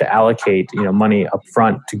decided to allocate, money up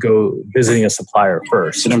front to go visiting a supplier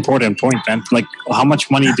first. It's an important point, man. Like, how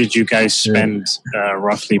much money did you guys spend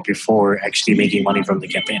roughly before actually making money from the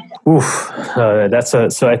campaign?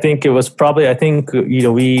 So I think it was probably,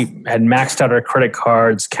 we had maxed out our credit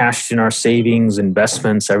cards, cashed in our savings,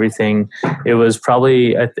 investments, everything. It was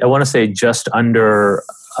probably, I want to say just under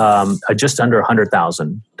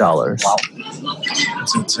 $100,000. Wow,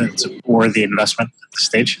 it's a worthy investment at this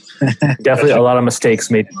stage. Definitely a lot of mistakes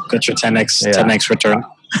made. Got your 10x return.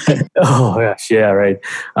 Oh gosh, yeah, right.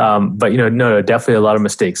 But no, definitely a lot of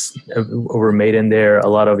mistakes were made in there. A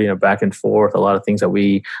lot of back and forth. A lot of things that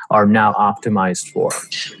we are now optimized for.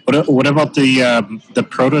 What about the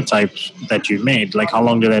prototype that you made? Like, how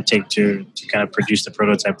long did that take to kind of produce the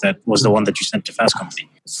prototype that was the one that you sent to Fast Company?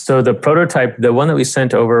 So the prototype, the one that we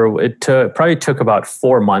sent over, it probably took about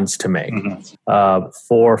 4 months to make, 4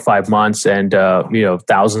 or 5 months, and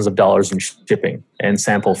thousands of dollars in shipping and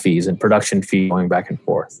sample fees and production fee going back and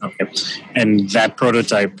forth. Okay, and that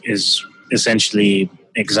prototype is essentially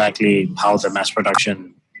exactly how the mass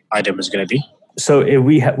production item is going to be? So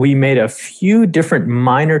we made a few different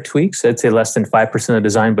minor tweaks. I'd say less than 5% of the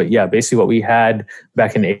design, but yeah, basically what we had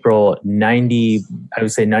back in April, I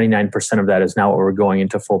would say 99% of that is now what we're going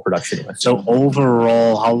into full production with. So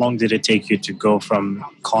overall, how long did it take you to go from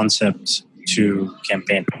concept to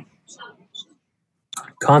campaign?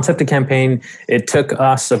 Concept to campaign, it took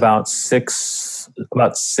us about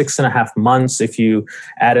 6.5 months. If you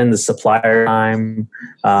add in the supplier time,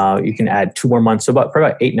 you can add 2 more months. So probably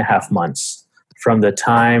about 8.5 months from the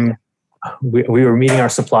time we were meeting our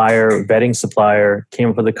supplier, vetting supplier, came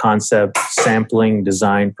up with a concept, sampling,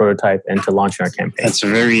 design, prototype, and to launching our campaign. That's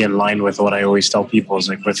very in line with what I always tell people is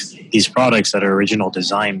like with these products that are original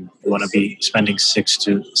design, you want to be spending 6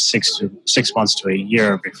 months to a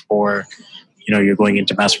year before you're going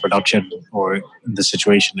into mass production, or in the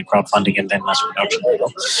situation, the crowdfunding and then mass production.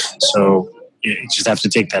 So you just have to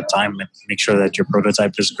take that time and make sure that your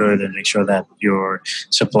prototype is good and make sure that your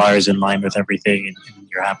supplier is in line with everything and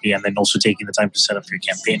you're happy. And then also taking the time to set up your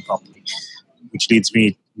campaign properly, which leads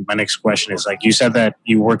me, my next question is like, you said that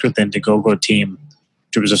you worked with the Indiegogo team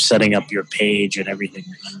in terms of setting up your page and everything.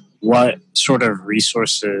 What sort of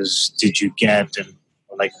resources did you get? And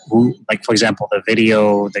like who, like for example, the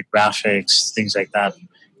video, the graphics, things like that,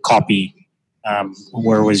 copy,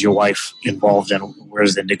 where was your wife involved and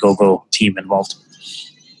where's the Indiegogo team involved?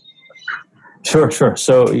 Sure.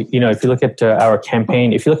 So, if you look at our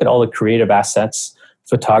campaign, if you look at all the creative assets,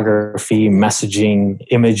 photography, messaging,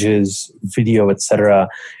 images, video, etc.,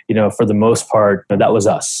 for the most part, that was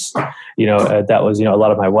us. That was, a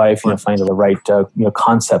lot of my wife, finding the right,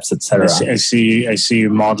 concepts, etc. I see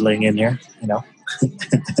you modeling in here,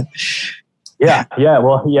 Yeah.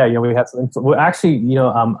 Well, we have some. Well, actually,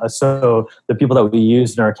 so the people that we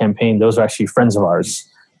used in our campaign, those are actually friends of ours,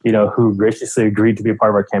 who graciously agreed to be a part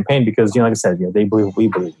of our campaign because, like I said, they believe what we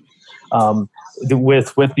believe.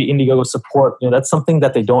 With the Indiegogo support, that's something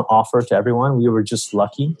that they don't offer to everyone. We were just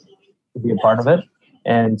lucky to be a part of it.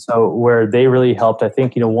 And so where they really helped, I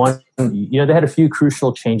think, one, they had a few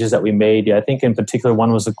crucial changes that we made. I think in particular,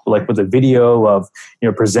 one was like with a video of,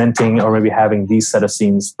 presenting or maybe having these set of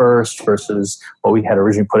scenes first versus what we had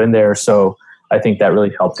originally put in there. So I think that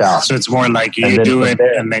really helped out. So it's more like you do it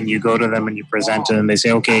and then you go to them and you present it and they say,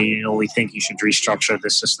 okay, we think you should restructure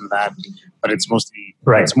this and that. But it's mostly,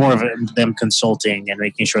 right. It's more of them consulting and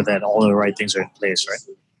making sure that all the right things are in place, right?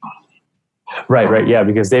 Right. Yeah,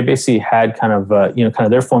 because they basically had kind of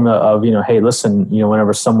their formula of, hey, listen,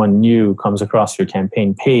 whenever someone new comes across your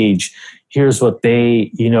campaign page, here's what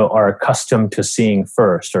they, are accustomed to seeing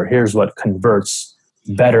first, or here's what converts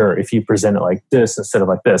better if you present it like this instead of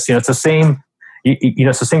like this. It's the same,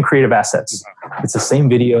 it's the same creative assets. It's the same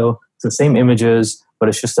video, it's the same images, but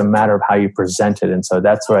it's just a matter of how you present it. And so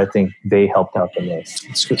that's where I think they helped out the most.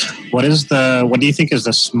 That's good. What do you think is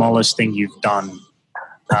the smallest thing you've done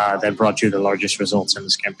that brought you the largest results in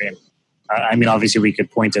this campaign? I mean, obviously we could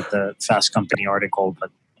point at the Fast Company article, but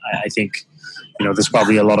I think, there's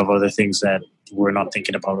probably a lot of other things that we're not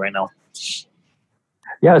thinking about right now.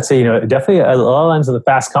 Yeah, I'd say, definitely a lot of lines of the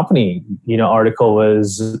Fast Company, article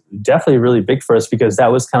was definitely really big for us because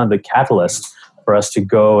that was kind of the catalyst for us to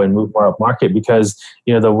go and move more up market because,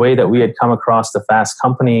 the way that we had come across the Fast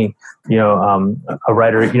Company, a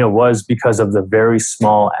writer, was because of the very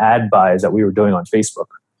small ad buys that we were doing on Facebook.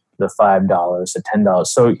 The $5, the $10.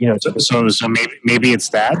 So so maybe it's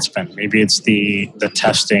the ad spend. Maybe it's the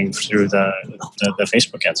testing through the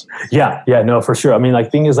Facebook ads. Yeah, no, for sure. I mean,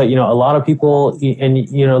 thing is, a lot of people, and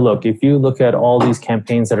look, if you look at all these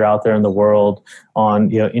campaigns that are out there in the world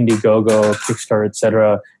on Indiegogo, Kickstarter,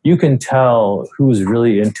 etc., you can tell who's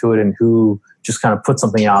really into it and who just kind of put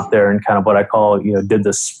something out there and kind of what I call did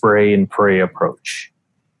the spray and pray approach.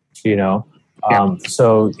 I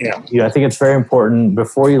think it's very important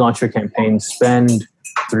before you launch your campaign, spend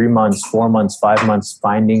 3 months, 4 months, 5 months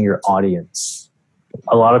finding your audience.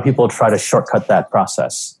 A lot of people try to shortcut that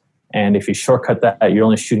process. And if you shortcut that, you're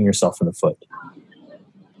only shooting yourself in the foot.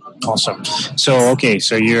 Awesome. So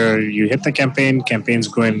you hit the campaign's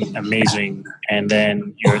going amazing, and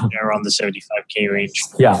then you're around the 75K range.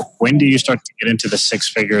 Yeah. When do you start to get into the 6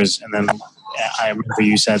 figures? And then I remember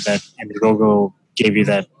you said that Indiegogo gave you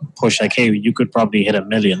that push, like, hey, you could probably hit $1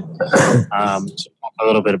 million. So talk a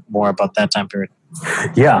little bit more about that time period.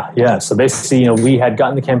 Yeah. So basically, we had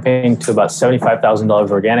gotten the campaign to about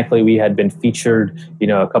 $75,000 organically. We had been featured,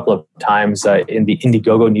 a couple of times in the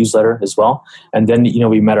Indiegogo newsletter as well. And then,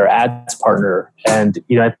 we met our ads partner. And,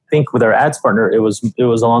 I think with our ads partner, it was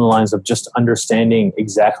along the lines of just understanding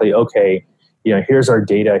exactly, okay, here's our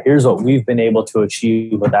data. Here's what we've been able to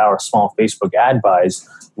achieve with our small Facebook ad buys.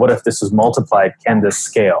 What if this is multiplied? Can this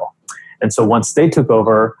scale? And so once they took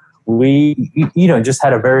over, we, just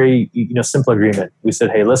had a very, simple agreement. We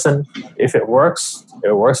said, hey, listen, if it works,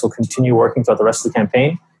 we'll continue working throughout the rest of the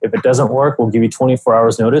campaign. If it doesn't work, we'll give you 24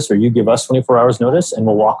 hours notice, or you give us 24 hours notice, and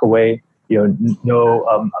we'll walk away,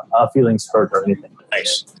 no feelings hurt or anything.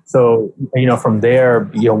 Nice. So, from there,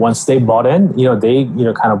 once they bought in, they,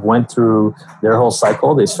 kind of went through their whole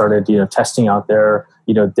cycle. They started, testing out their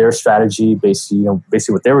strategy, basically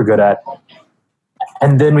what they were good at.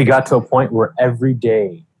 And then we got to a point where every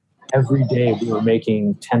day we were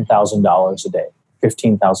making $10,000 a day,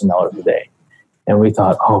 $15,000 a day. And we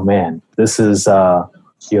thought, oh man, this is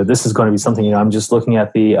going to be something. I'm just looking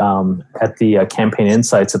at the campaign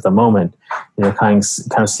insights at the moment, kind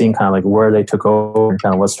of seeing kind of like where they took over and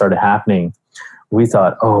kind of what started happening. We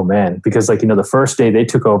thought, oh man, because the first day they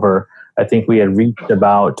took over, I think we had reached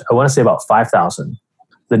about 5,000.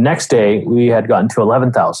 The next day we had gotten to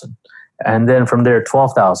 11,000, and then from there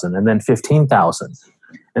 12,000, and then 15,000.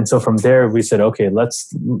 And so from there we said, okay,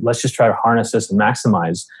 let's just try to harness this and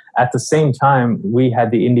maximize. At the same time, we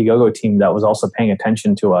had the Indiegogo team that was also paying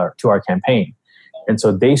attention to our campaign. And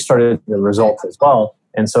so they started the results as well.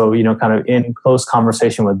 And so, kind of in close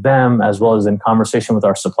conversation with them, as well as in conversation with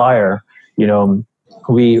our supplier,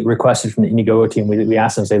 we requested from the Indiegogo team, we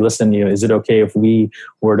asked them, say, listen, is it okay if we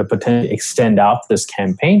were to potentially extend out this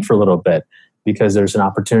campaign for a little bit? Because there's an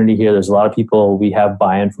opportunity here. There's a lot of people. We have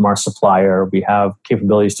buy-in from our supplier. We have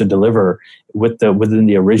capabilities to deliver within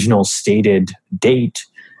the original stated date.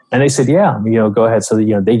 And they said, yeah, go ahead. So,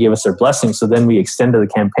 they gave us their blessing. So then we extended the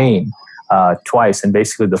campaign twice. And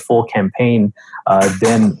basically the full campaign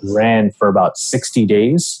then ran for about 60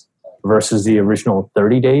 days versus the original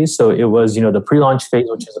 30 days. So it was, the pre-launch phase,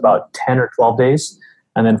 which is about 10 or 12 days.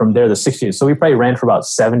 And then from there, the 60 days. So we probably ran for about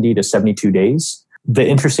 70 to 72 days. The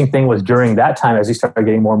interesting thing was during that time, as we started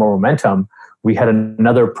getting more and more momentum, we had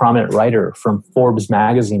another prominent writer from Forbes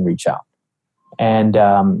magazine reach out. And,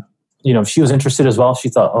 she was interested as well. She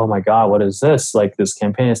thought, oh my God, what is this? Like, this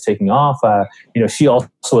campaign is taking off. She also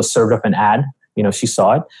was served up an ad. She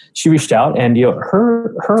saw it. She reached out, and,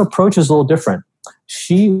 her approach is a little different.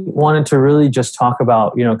 She wanted to really just talk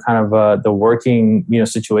about, kind of the working,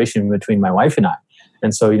 situation between my wife and I.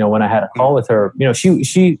 And so, when I had a call with her,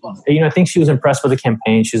 she I think she was impressed by the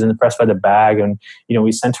campaign. She was impressed by the bag, and,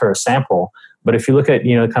 we sent her a sample. But if you look at,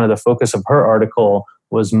 kind of the focus of her article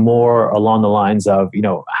was more along the lines of,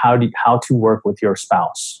 how to work with your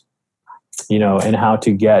spouse, and how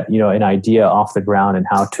to get, an idea off the ground and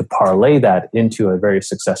how to parlay that into a very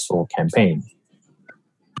successful campaign.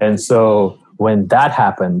 And so when that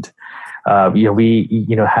happened, we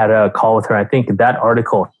had a call with her. I think that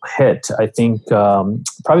article hit,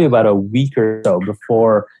 probably about a week or so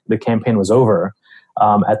before the campaign was over.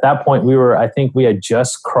 At that point, we had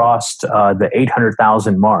just crossed the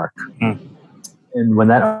 800,000 mark. Mm. And when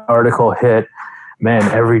that article hit, man,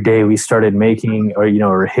 every day we started making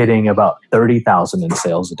or hitting about 30,000 in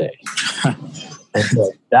sales a day. And so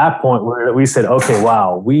at that point, we said, okay,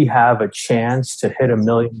 wow, we have a chance to hit $1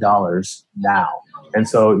 million now. And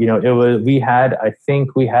so, we had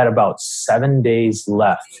about 7 days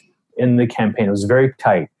left in the campaign. It was very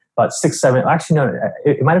tight, about 6, 7, actually, no,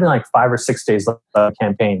 it might've been like 5 or 6 days left of the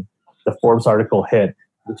campaign. The Forbes article hit.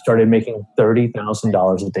 We started making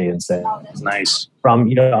 $30,000 a day in sales. Nice. From,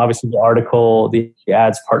 obviously the article, the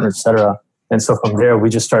ads, partners, et cetera. And so from there, we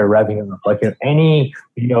just started revving it up. Like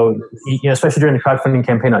especially during the crowdfunding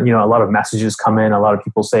campaign, a lot of messages come in. A lot of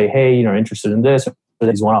people say, hey, interested in this, or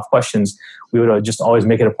these one-off questions. We would just always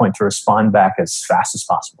make it a point to respond back as fast as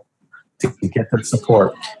possible to get the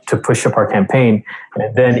support to push up our campaign.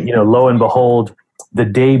 And then, lo and behold, the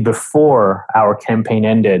day before our campaign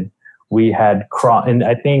ended, we had and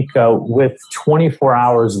I think with 24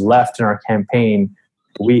 hours left in our campaign,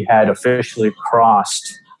 we had officially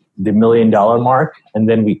crossed the $1 million mark, and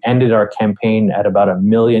then we ended our campaign at about $1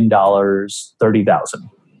 million, $30,000.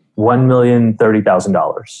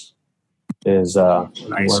 $1,030,000 is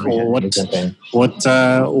nice. What did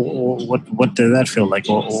that feel like?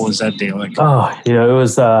 What was that day like? Oh, it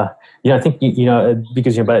was. I think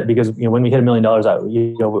because when we hit $1 million,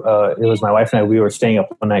 it was my wife and I. We were staying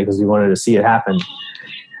up one night because we wanted to see it happen.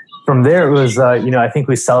 From there, it was I think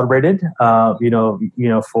we celebrated. We opened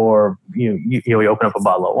up a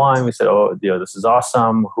bottle of wine. We said, "Oh, this is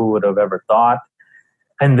awesome. Who would have ever thought?"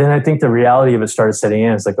 And then I think the reality of it started setting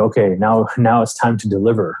in. It's like, okay, now it's time to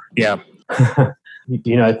deliver. Yeah. I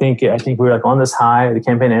think we were like on this high. The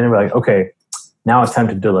campaign ended. We're like, okay, now it's time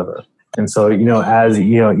to deliver. And so, as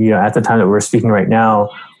at the time that we're speaking right now,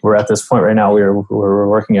 we're at this point right now. We're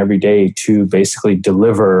working every day to basically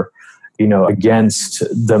deliver, against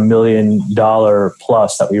the $1 million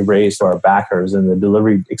plus that we raised to our backers, and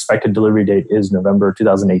the expected delivery date is November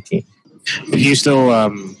 2018. Are you still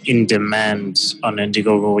in demand on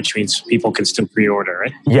Indiegogo, which means people can still pre-order,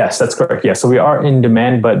 right? Yes, that's correct. Yeah, so we are in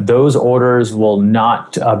demand, but those orders will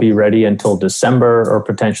not be ready until December or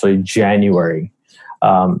potentially January.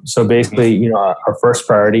 So basically, our first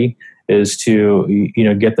priority is to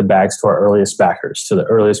get the bags to our earliest backers, to the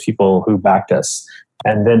earliest people who backed us.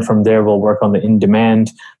 And then from there, we'll work on the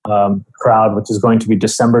in-demand crowd, which is going to be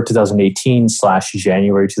December 2018 /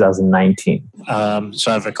 January 2019.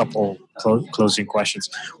 So I have a couple closing questions.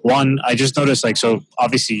 One, I just noticed, so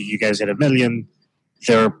obviously you guys hit 1 million.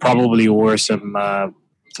 There probably were some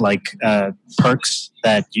perks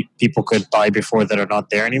that people could buy before that are not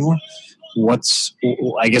there anymore. What's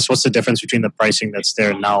the difference between the pricing that's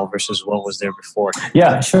there now versus what was there before?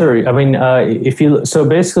 Yeah, sure. I mean, so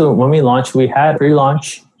basically when we launched, we had a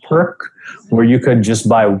pre-launch perk where you could just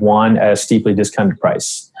buy one at a steeply discounted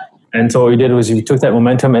price. And so what we did was we took that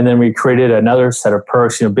momentum and then we created another set of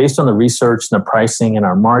perks, based on the research and the pricing and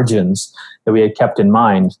our margins that we had kept in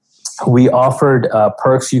mind. We offered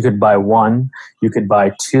perks. You could buy 1, you could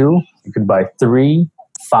buy 2, you could buy 3,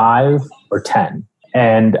 5, or 10.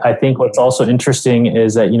 And I think what's also interesting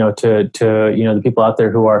is that, to the people out there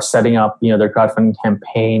who are setting up, their crowdfunding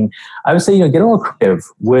campaign, I would say, get a little creative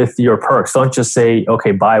with your perks. Don't just say,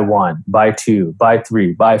 okay, buy 1, buy 2, buy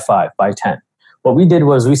 3, buy 5, buy 10. What we did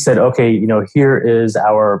was we said, okay, here is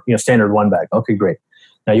our, standard 1 bag. Okay, great.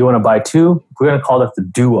 Now you want to buy 2, we're going to call that the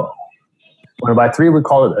duo. You want to buy 3, we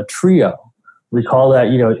call it a trio. We call that,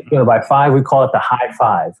 you want to buy 5, we call it the high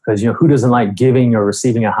 5, because, who doesn't like giving or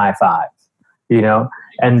receiving a high 5?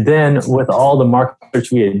 And then with all the market research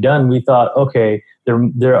we had done, we thought, okay,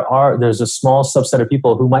 there's a small subset of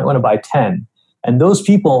people who might want to buy 10. And those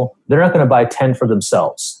people, they're not going to buy 10 for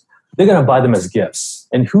themselves. They're going to buy them as gifts.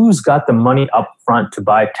 And who's got the money up front to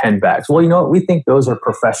buy 10 bags? Well, we think those are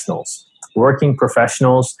professionals, working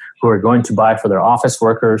professionals who are going to buy for their office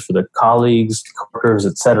workers, for their colleagues, coworkers,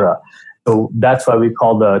 etc. So that's why we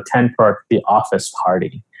call the 10 perk the office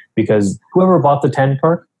party, because whoever bought the 10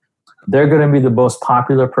 perk, they're going to be the most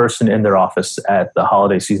popular person in their office at the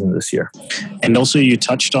holiday season this year. And also you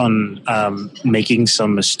touched on making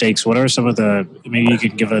some mistakes. What are some of maybe you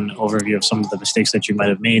could give an overview of some of the mistakes that you might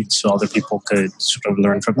have made so other people could sort of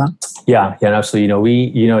learn from that? Yeah, absolutely. We,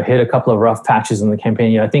 hit a couple of rough patches in the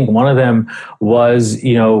campaign. I think one of them was,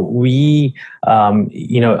 we,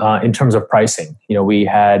 in terms of pricing, we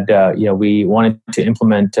had, we wanted to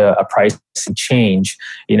implement a pricing change.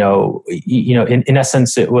 In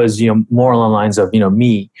essence, it was, more along the lines of,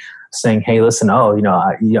 me saying, hey, listen,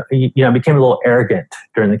 I became a little arrogant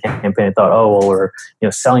during the campaign. I thought, we're,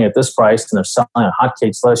 selling at this price and they're selling at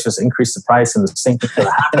hotcakes. Let's just increase the price and the same thing's going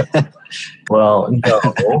to happen. Well,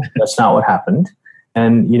 no, that's not what happened.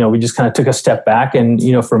 And, we just kind of took a step back. And,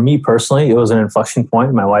 for me personally, it was an inflection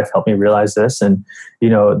point. My wife helped me realize this. And,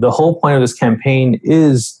 the whole point of this campaign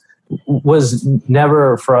was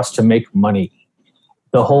never for us to make money.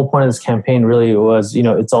 The whole point of this campaign really was,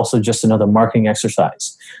 it's also just another marketing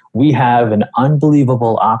exercise. We have an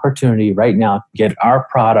unbelievable opportunity right now to get our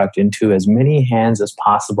product into as many hands as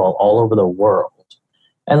possible all over the world.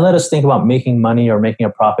 And let us think about making money or making a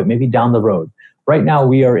profit maybe down the road. Right now,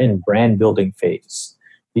 we are in brand building phase.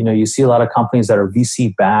 You see a lot of companies that are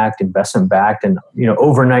VC backed, investment backed, and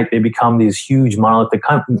overnight they become these huge monolithic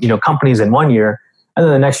companies in 1 year, and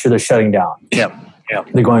then the next year they're shutting down. Yeah.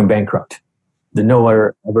 They're going bankrupt. They're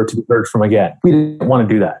nowhere ever to be heard from again. We didn't want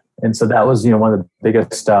to do that, and so that was one of the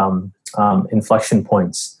biggest inflection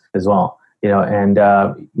points as well.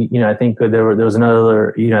 I think there was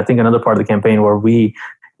another another part of the campaign where we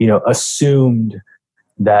assumed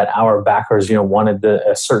that our backers wanted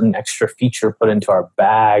a certain extra feature put into our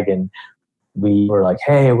bag, and we were like,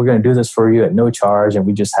 hey, we're going to do this for you at no charge, and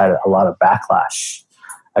we just had a lot of backlash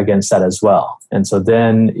against that as well. And so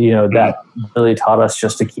then that really taught us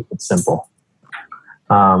just to keep it simple.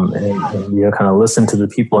 And kind of listen to the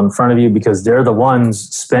people in front of you, because they're the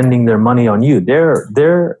ones spending their money on you. They're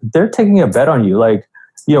taking a bet on you. Like,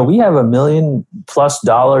 we have $1 million+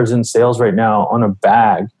 in sales right now on a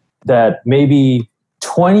bag that maybe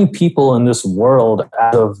 20 people in this world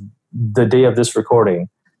as of the day of this recording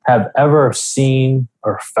have ever seen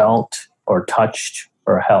or felt or touched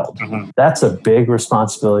or held. Mm-hmm. That's a big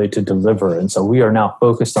responsibility to deliver. And so we are now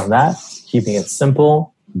focused on that, keeping it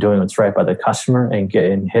simple, doing what's right by the customer, and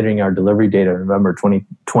hitting our delivery date of November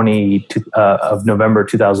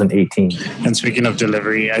 2018. And speaking of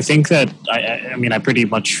delivery, I think that I mean, I pretty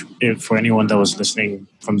much, for anyone that was listening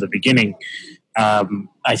from the beginning,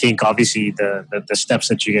 I think obviously the steps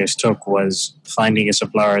that you guys took was finding a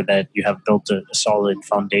supplier that you have built a solid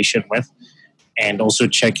foundation with, and also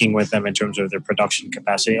checking with them in terms of their production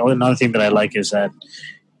capacity. Another thing that I like is that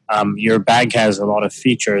your bag has a lot of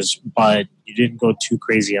features, but you didn't go too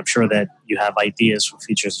crazy. I'm sure that you have ideas for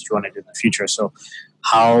features that you want to do in the future. So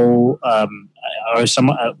how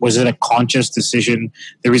was it a conscious decision?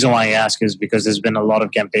 The reason why I ask is because there's been a lot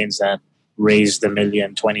of campaigns that raised $1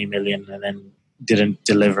 million, $20 million, and then didn't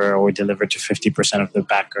deliver, or delivered to 50% of their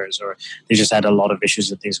backers, or they just had a lot of issues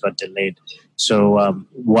and things got delayed. So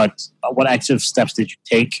what active steps did you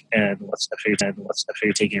take, and what steps are you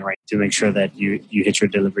taking right to make sure that you hit your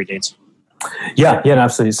delivery dates? Yeah,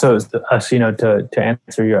 absolutely. So, to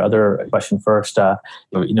answer your other question first,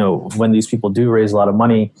 when these people do raise a lot of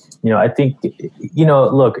money, I think,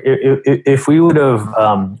 look, if we would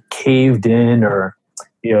have caved in or,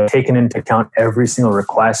 taken into account every single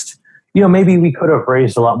request, maybe we could have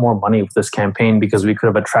raised a lot more money with this campaign because we could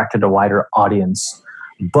have attracted a wider audience,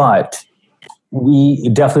 but we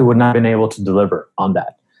definitely would not have been able to deliver on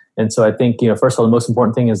that. And so I think, first of all, the most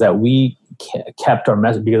important thing is that we kept our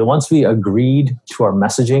message, because once we agreed to our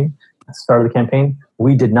messaging at the start of the campaign,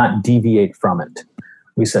 we did not deviate from it.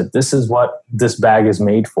 We said, this is what this bag is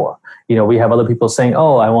made for. We have other people saying,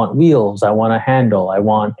 oh, I want wheels, I want a handle, I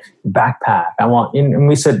want backpack, and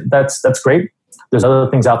we said, that's great. There's other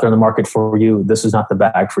things out there in the market for you. This is not the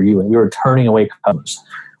bag for you. And we were turning away customers.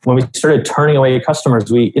 When we started turning away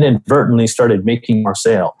customers, we inadvertently started making more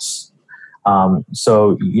sales.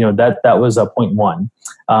 So that was point one.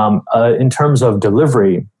 In terms of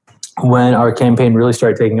delivery, when our campaign really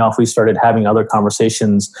started taking off, we started having other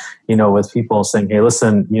conversations, with people saying, "Hey,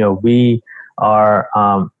 listen, we are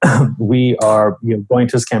going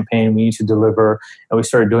to this campaign. We need to deliver," and we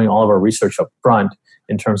started doing all of our research up front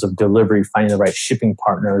in terms of delivery, finding the right shipping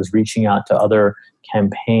partners, reaching out to other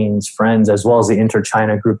campaigns, friends, as well as the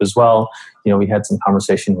Inter-China group as well. We had some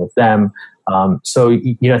conversation with them. So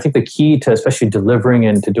I think the key to especially delivering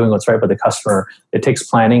and to doing what's right by the customer, it takes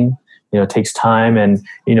planning, it takes time, and,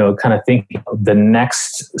 kind of thinking of the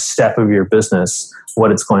next step of your business,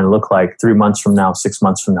 what it's going to look like 3 months from now, 6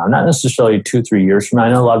 months from now, not necessarily 2-3 years from now. I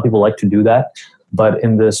know a lot of people like to do that, but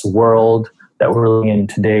in this world that we're living in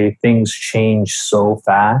today, things change so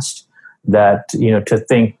fast that, to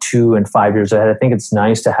think 2 and 5 years ahead, I think it's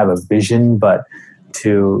nice to have a vision, but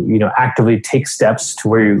to, actively take steps to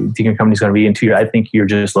where you think your company's going to be into, I think you're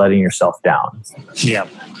just letting yourself down. Yeah,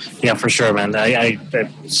 for sure, man. I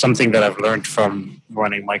something that I've learned from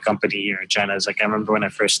running my company here in China is, I remember when I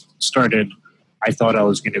first started, I thought I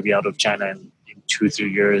was going to be out of China in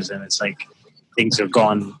 2-3 years, and it's like things have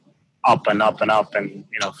gone up and up and up, and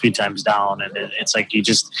a few times down, and it's like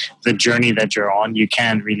the journey that you're on, you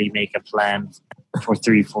can't really make a plan for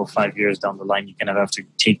 3, 4, 5 years down the line. You kind of have to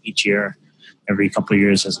take each year, every couple of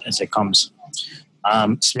years as it comes.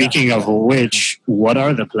 Speaking of which, what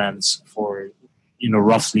are the plans for,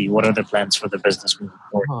 roughly, what are the plans for the business moving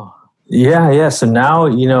forward? Yeah. So now,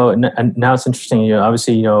 now it's interesting.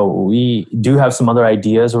 Obviously, we do have some other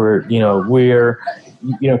ideas where, we're,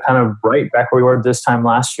 kind of right back where we were this time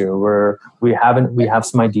last year, where we have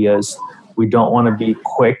some ideas. We don't want to be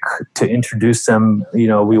quick to introduce them.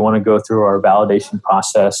 We want to go through our validation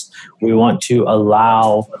process. We want to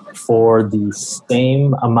allow for the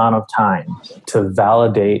same amount of time to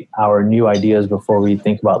validate our new ideas before we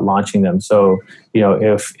think about launching them. So,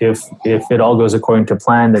 if it all goes according to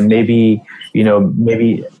plan, then maybe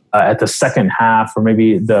at the second half, or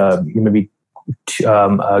maybe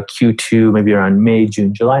Q2, maybe around May,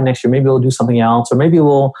 June, July next year, maybe we'll do something else, or maybe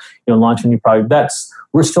we'll launch a new product.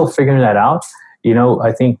 We're still figuring that out.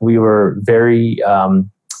 I think we were very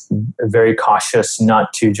very cautious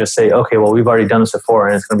not to just say, okay, well, we've already done this before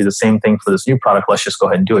and it's going to be the same thing for this new product. Let's just go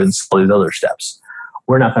ahead and do it and follow these other steps.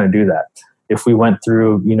 We're not going to do that. If we went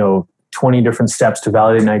through 20 different steps to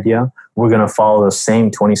validate an idea, we're going to follow the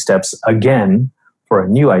same 20 steps again for a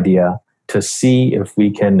new idea to see if we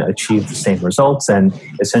can achieve the same results, and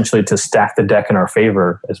essentially to stack the deck in our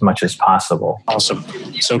favor as much as possible. Awesome.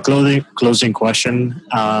 So closing question.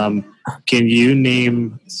 Can you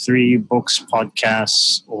name 3 books,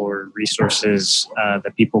 podcasts, or resources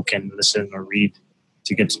that people can listen or read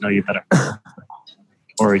to get to know you better?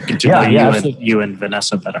 Or get to know you and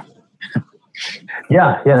Vanessa better?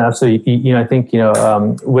 Yeah, absolutely. I think,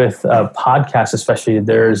 with podcasts, especially,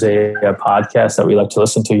 there's a podcast that we like to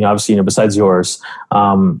listen to, obviously, besides yours.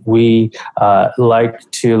 We like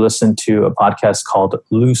to listen to a podcast called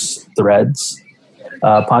Loose Threads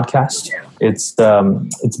podcast. It's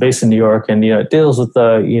based in New York, and, it deals with,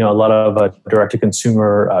 a lot of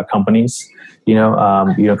direct-to-consumer companies,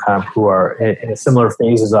 kind of who are in a similar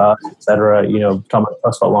phase as us, et cetera, talking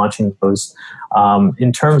about launching those.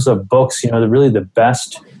 In terms of books, really the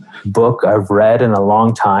best book I've read in a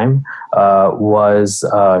long time was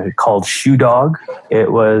called Shoe Dog.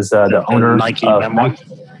 It was the owner Nike of Nike.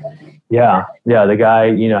 Yeah, the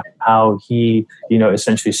guy, how he,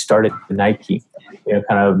 essentially started Nike.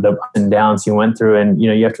 Kind of the ups and downs he went through, and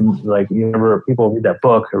you have to remember, people read that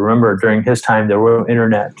book. Remember, during his time, there was no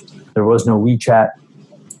internet, there was no WeChat,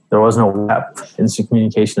 there was no web, instant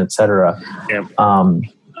communication, etc. Yeah,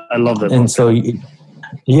 I love that. And book. So,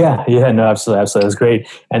 no, absolutely, it was great.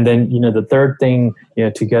 And then the third thing,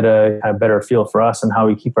 to get a kind of better feel for us and how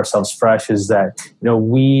we keep ourselves fresh is that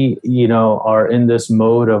we are in this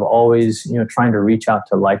mode of always trying to reach out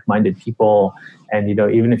to like-minded people. And,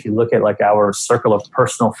 even if you look at our circle of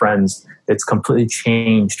personal friends, it's completely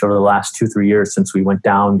changed over the last 2-3 years since we went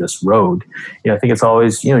down this road. I think it's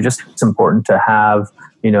always, just it's important to have,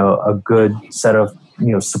 a good set of,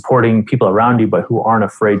 supporting people around you, but who aren't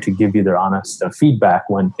afraid to give you their honest feedback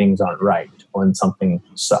when things aren't right, when something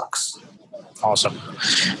sucks. Awesome.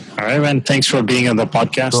 All right, man. Thanks for being on the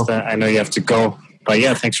podcast. Cool. I know you have to go. But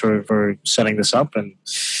yeah, thanks for setting this up, and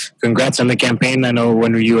congrats on the campaign. I know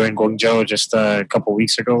when you were in Guangzhou just a couple of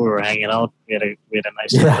weeks ago, we were hanging out. We had a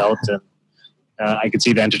nice night out, and I could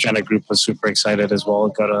see the Enter-China group was super excited as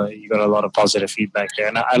well. You got a lot of positive feedback there,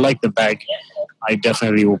 and I like the bag. I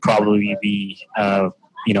definitely will probably be a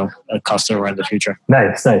customer in the future.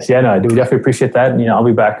 Nice. Yeah, no, I do definitely appreciate that, and I'll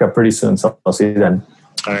be back up pretty soon, so I'll see you then.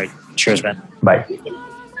 All right, cheers, man. Bye.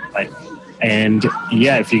 And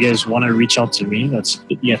yeah, if you guys want to reach out to me,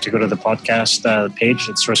 you have to go to the podcast page.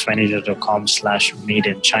 It's sourcefinasia.com/made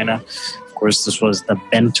in China. Of course, this was the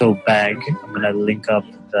bento bag. I'm going to link up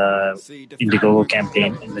the Indiegogo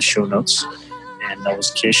campaign in the show notes. And that was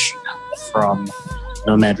Kish from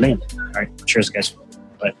Nomad Lane. All right, cheers, guys.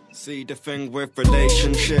 Bye. See the thing with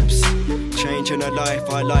relationships, changing a life.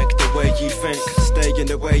 I like the way you think, staying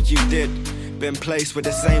the way you did. Been placed with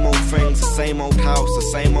the same old things, the same old house, the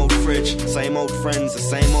same old fridge, same old friends, the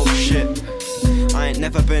same old shit. I ain't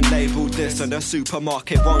never been labelled this, and the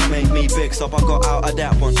supermarket won't make me big, so I got out of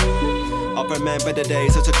that one. I remember the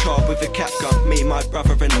days as a child with a cap gun, me, my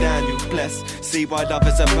brother and Daniel, bless. See why love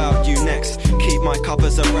is about you next. Keep my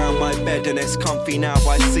covers around my bed and it's comfy now,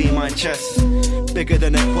 I see my chest. Bigger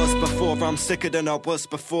than it was before, I'm sicker than I was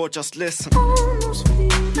before, just listen.